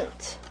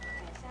plant.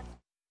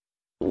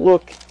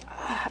 Look,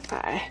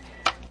 I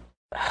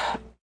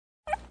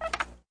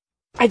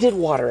did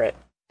water it.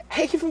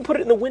 I even put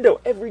it in the window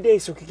every day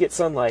so it could get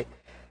sunlight.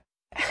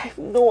 I have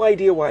no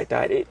idea why it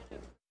died. It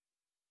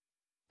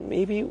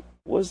maybe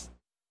was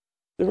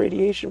the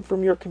radiation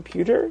from your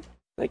computer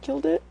that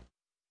killed it?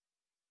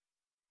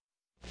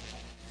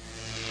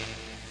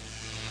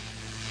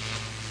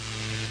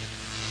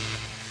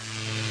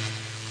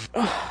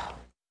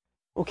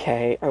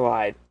 Okay, I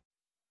lied.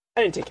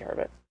 I didn't take care of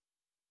it.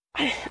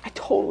 I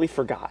totally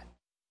forgot.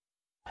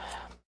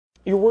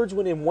 Your words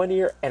went in one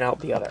ear and out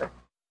the other.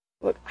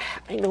 Look,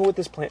 I know what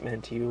this plant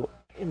meant to you.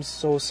 I am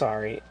so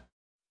sorry.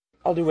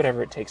 I'll do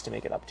whatever it takes to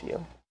make it up to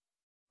you.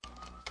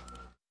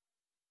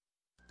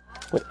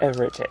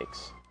 Whatever it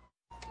takes.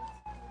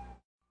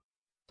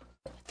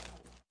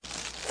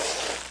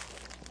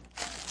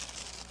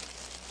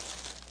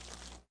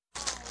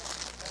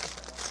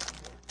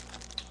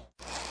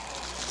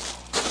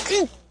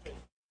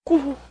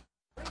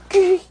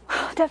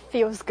 That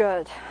feels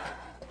good.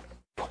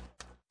 What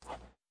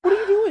are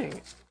you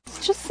doing?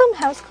 It's just some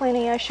house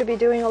cleaning I should be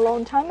doing a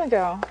long time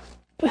ago.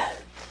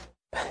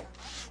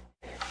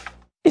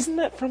 Isn't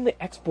that from the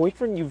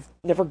ex-boyfriend you've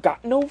never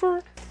gotten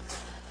over?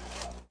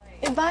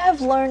 If I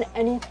have learned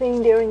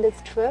anything during this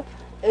trip,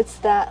 it's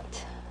that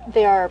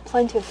there are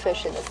plenty of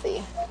fish in the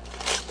sea.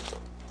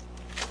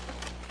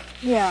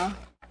 Yeah,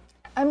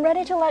 I'm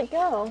ready to let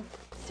go.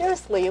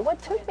 Seriously, what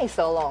took me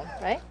so long,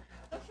 right?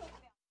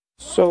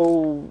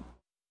 So,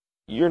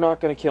 you're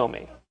not gonna kill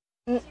me?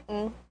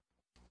 Mm-mm.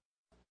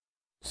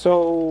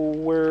 So,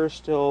 we're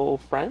still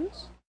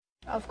friends?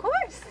 Of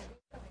course.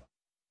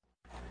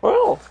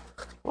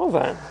 Well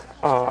then,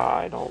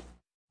 I don't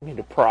mean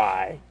to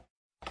pry.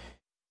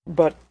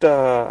 But,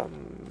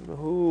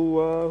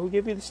 who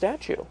gave you the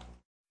statue?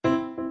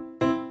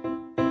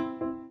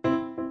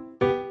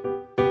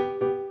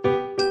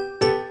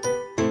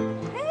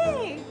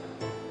 Hey!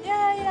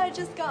 Yeah, I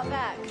just got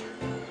back.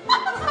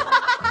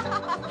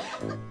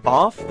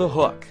 Off the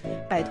hook.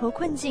 摆脱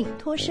困境，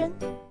脱身。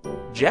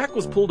 Jack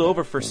was pulled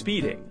over for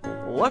speeding.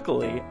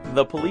 Luckily,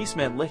 the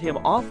policeman let him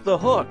off the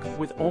hook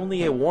with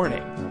only a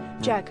warning.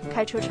 Jack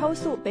开车超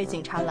速被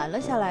警察拦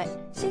了下来，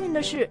幸运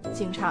的是，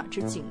警察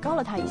只警告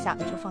了他一下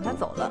就放他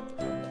走了。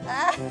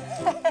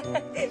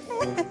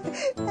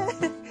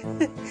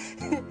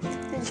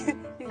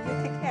You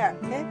take care,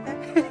 okay?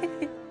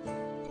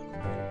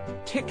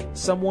 Tick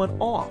someone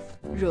off.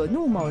 惹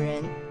怒某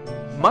人。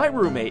 My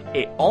roommate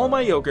ate all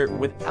my yogurt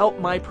without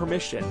my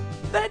permission.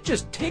 That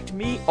just ticked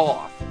me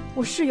off.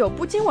 我室友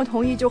不经我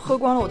同意就喝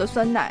光了我的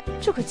酸奶，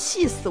这可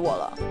气死我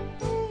了。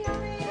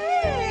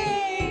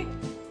Hey!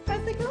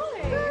 How's it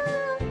going?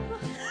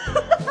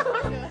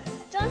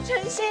 张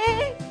晨曦，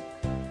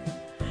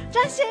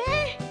张曦。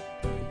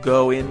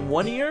 Go in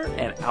one ear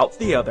and out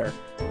the other.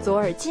 左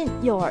耳进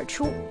右耳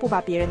出，不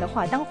把别人的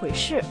话当回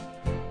事。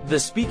 The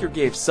speaker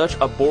gave such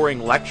a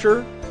boring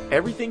lecture.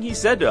 Everything he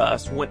said to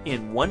us went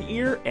in one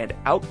ear and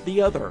out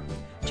the other.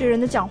 这人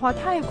的讲话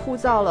太枯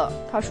燥了，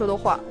他说的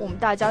话我们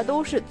大家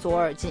都是左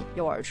耳进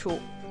右耳出。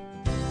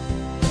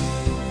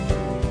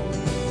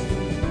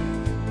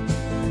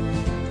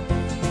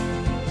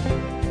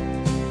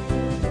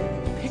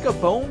Pick a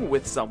bone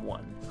with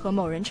someone. 和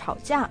某人吵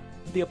架。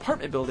 The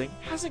apartment building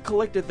hasn't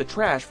collected the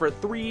trash for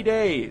 3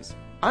 days.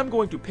 I'm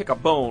going to pick a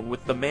bone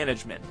with the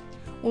management.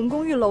 我们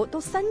公寓楼都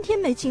3天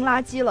没清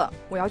垃圾了，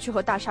我要去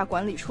和大厦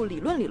管理处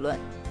理论理论。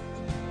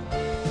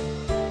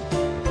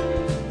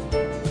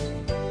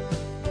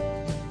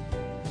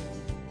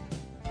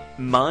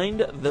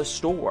Mind the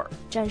store.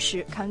 暂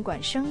时看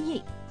管生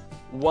意。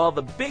 While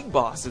the big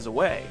boss is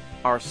away,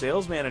 our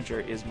sales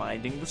manager is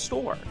minding the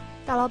store.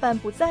 大老板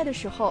不在的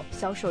时候，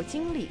销售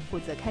经理负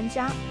责看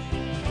家。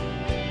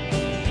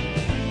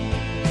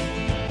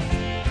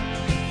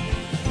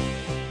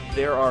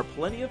 There are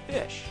plenty of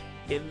fish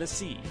in the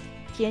sea.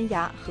 天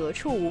涯何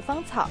处无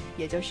芳草，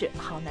也就是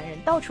好男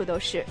人到处都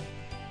是。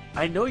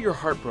 I know you're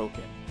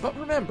heartbroken, but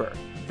remember,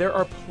 there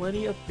are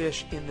plenty of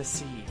fish in the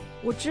sea.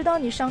 我知道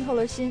你伤透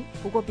了心，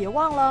不过别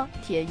忘了，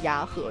天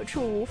涯何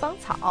处无芳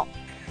草。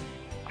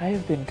 I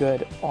have been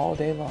good all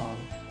day long.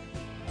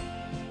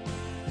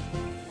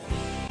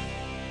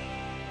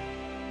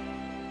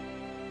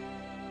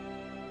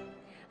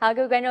 好，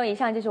各位观众，以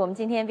上就是我们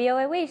今天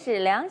VOA 卫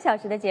视2小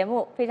时的节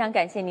目，非常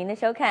感谢您的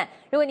收看。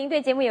如果您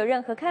对节目有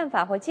任何看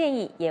法或建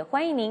议，也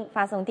欢迎您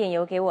发送电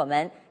邮给我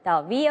们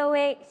到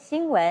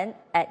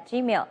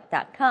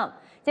voasinwen@gmail.com。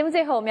节目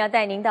最后，我们要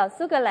带您到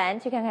苏格兰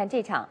去看看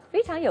这场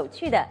非常有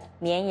趣的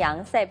绵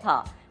羊赛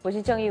跑。我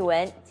是郑玉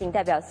文，仅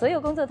代表所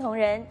有工作同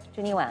仁，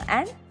祝您晚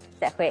安，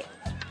再会。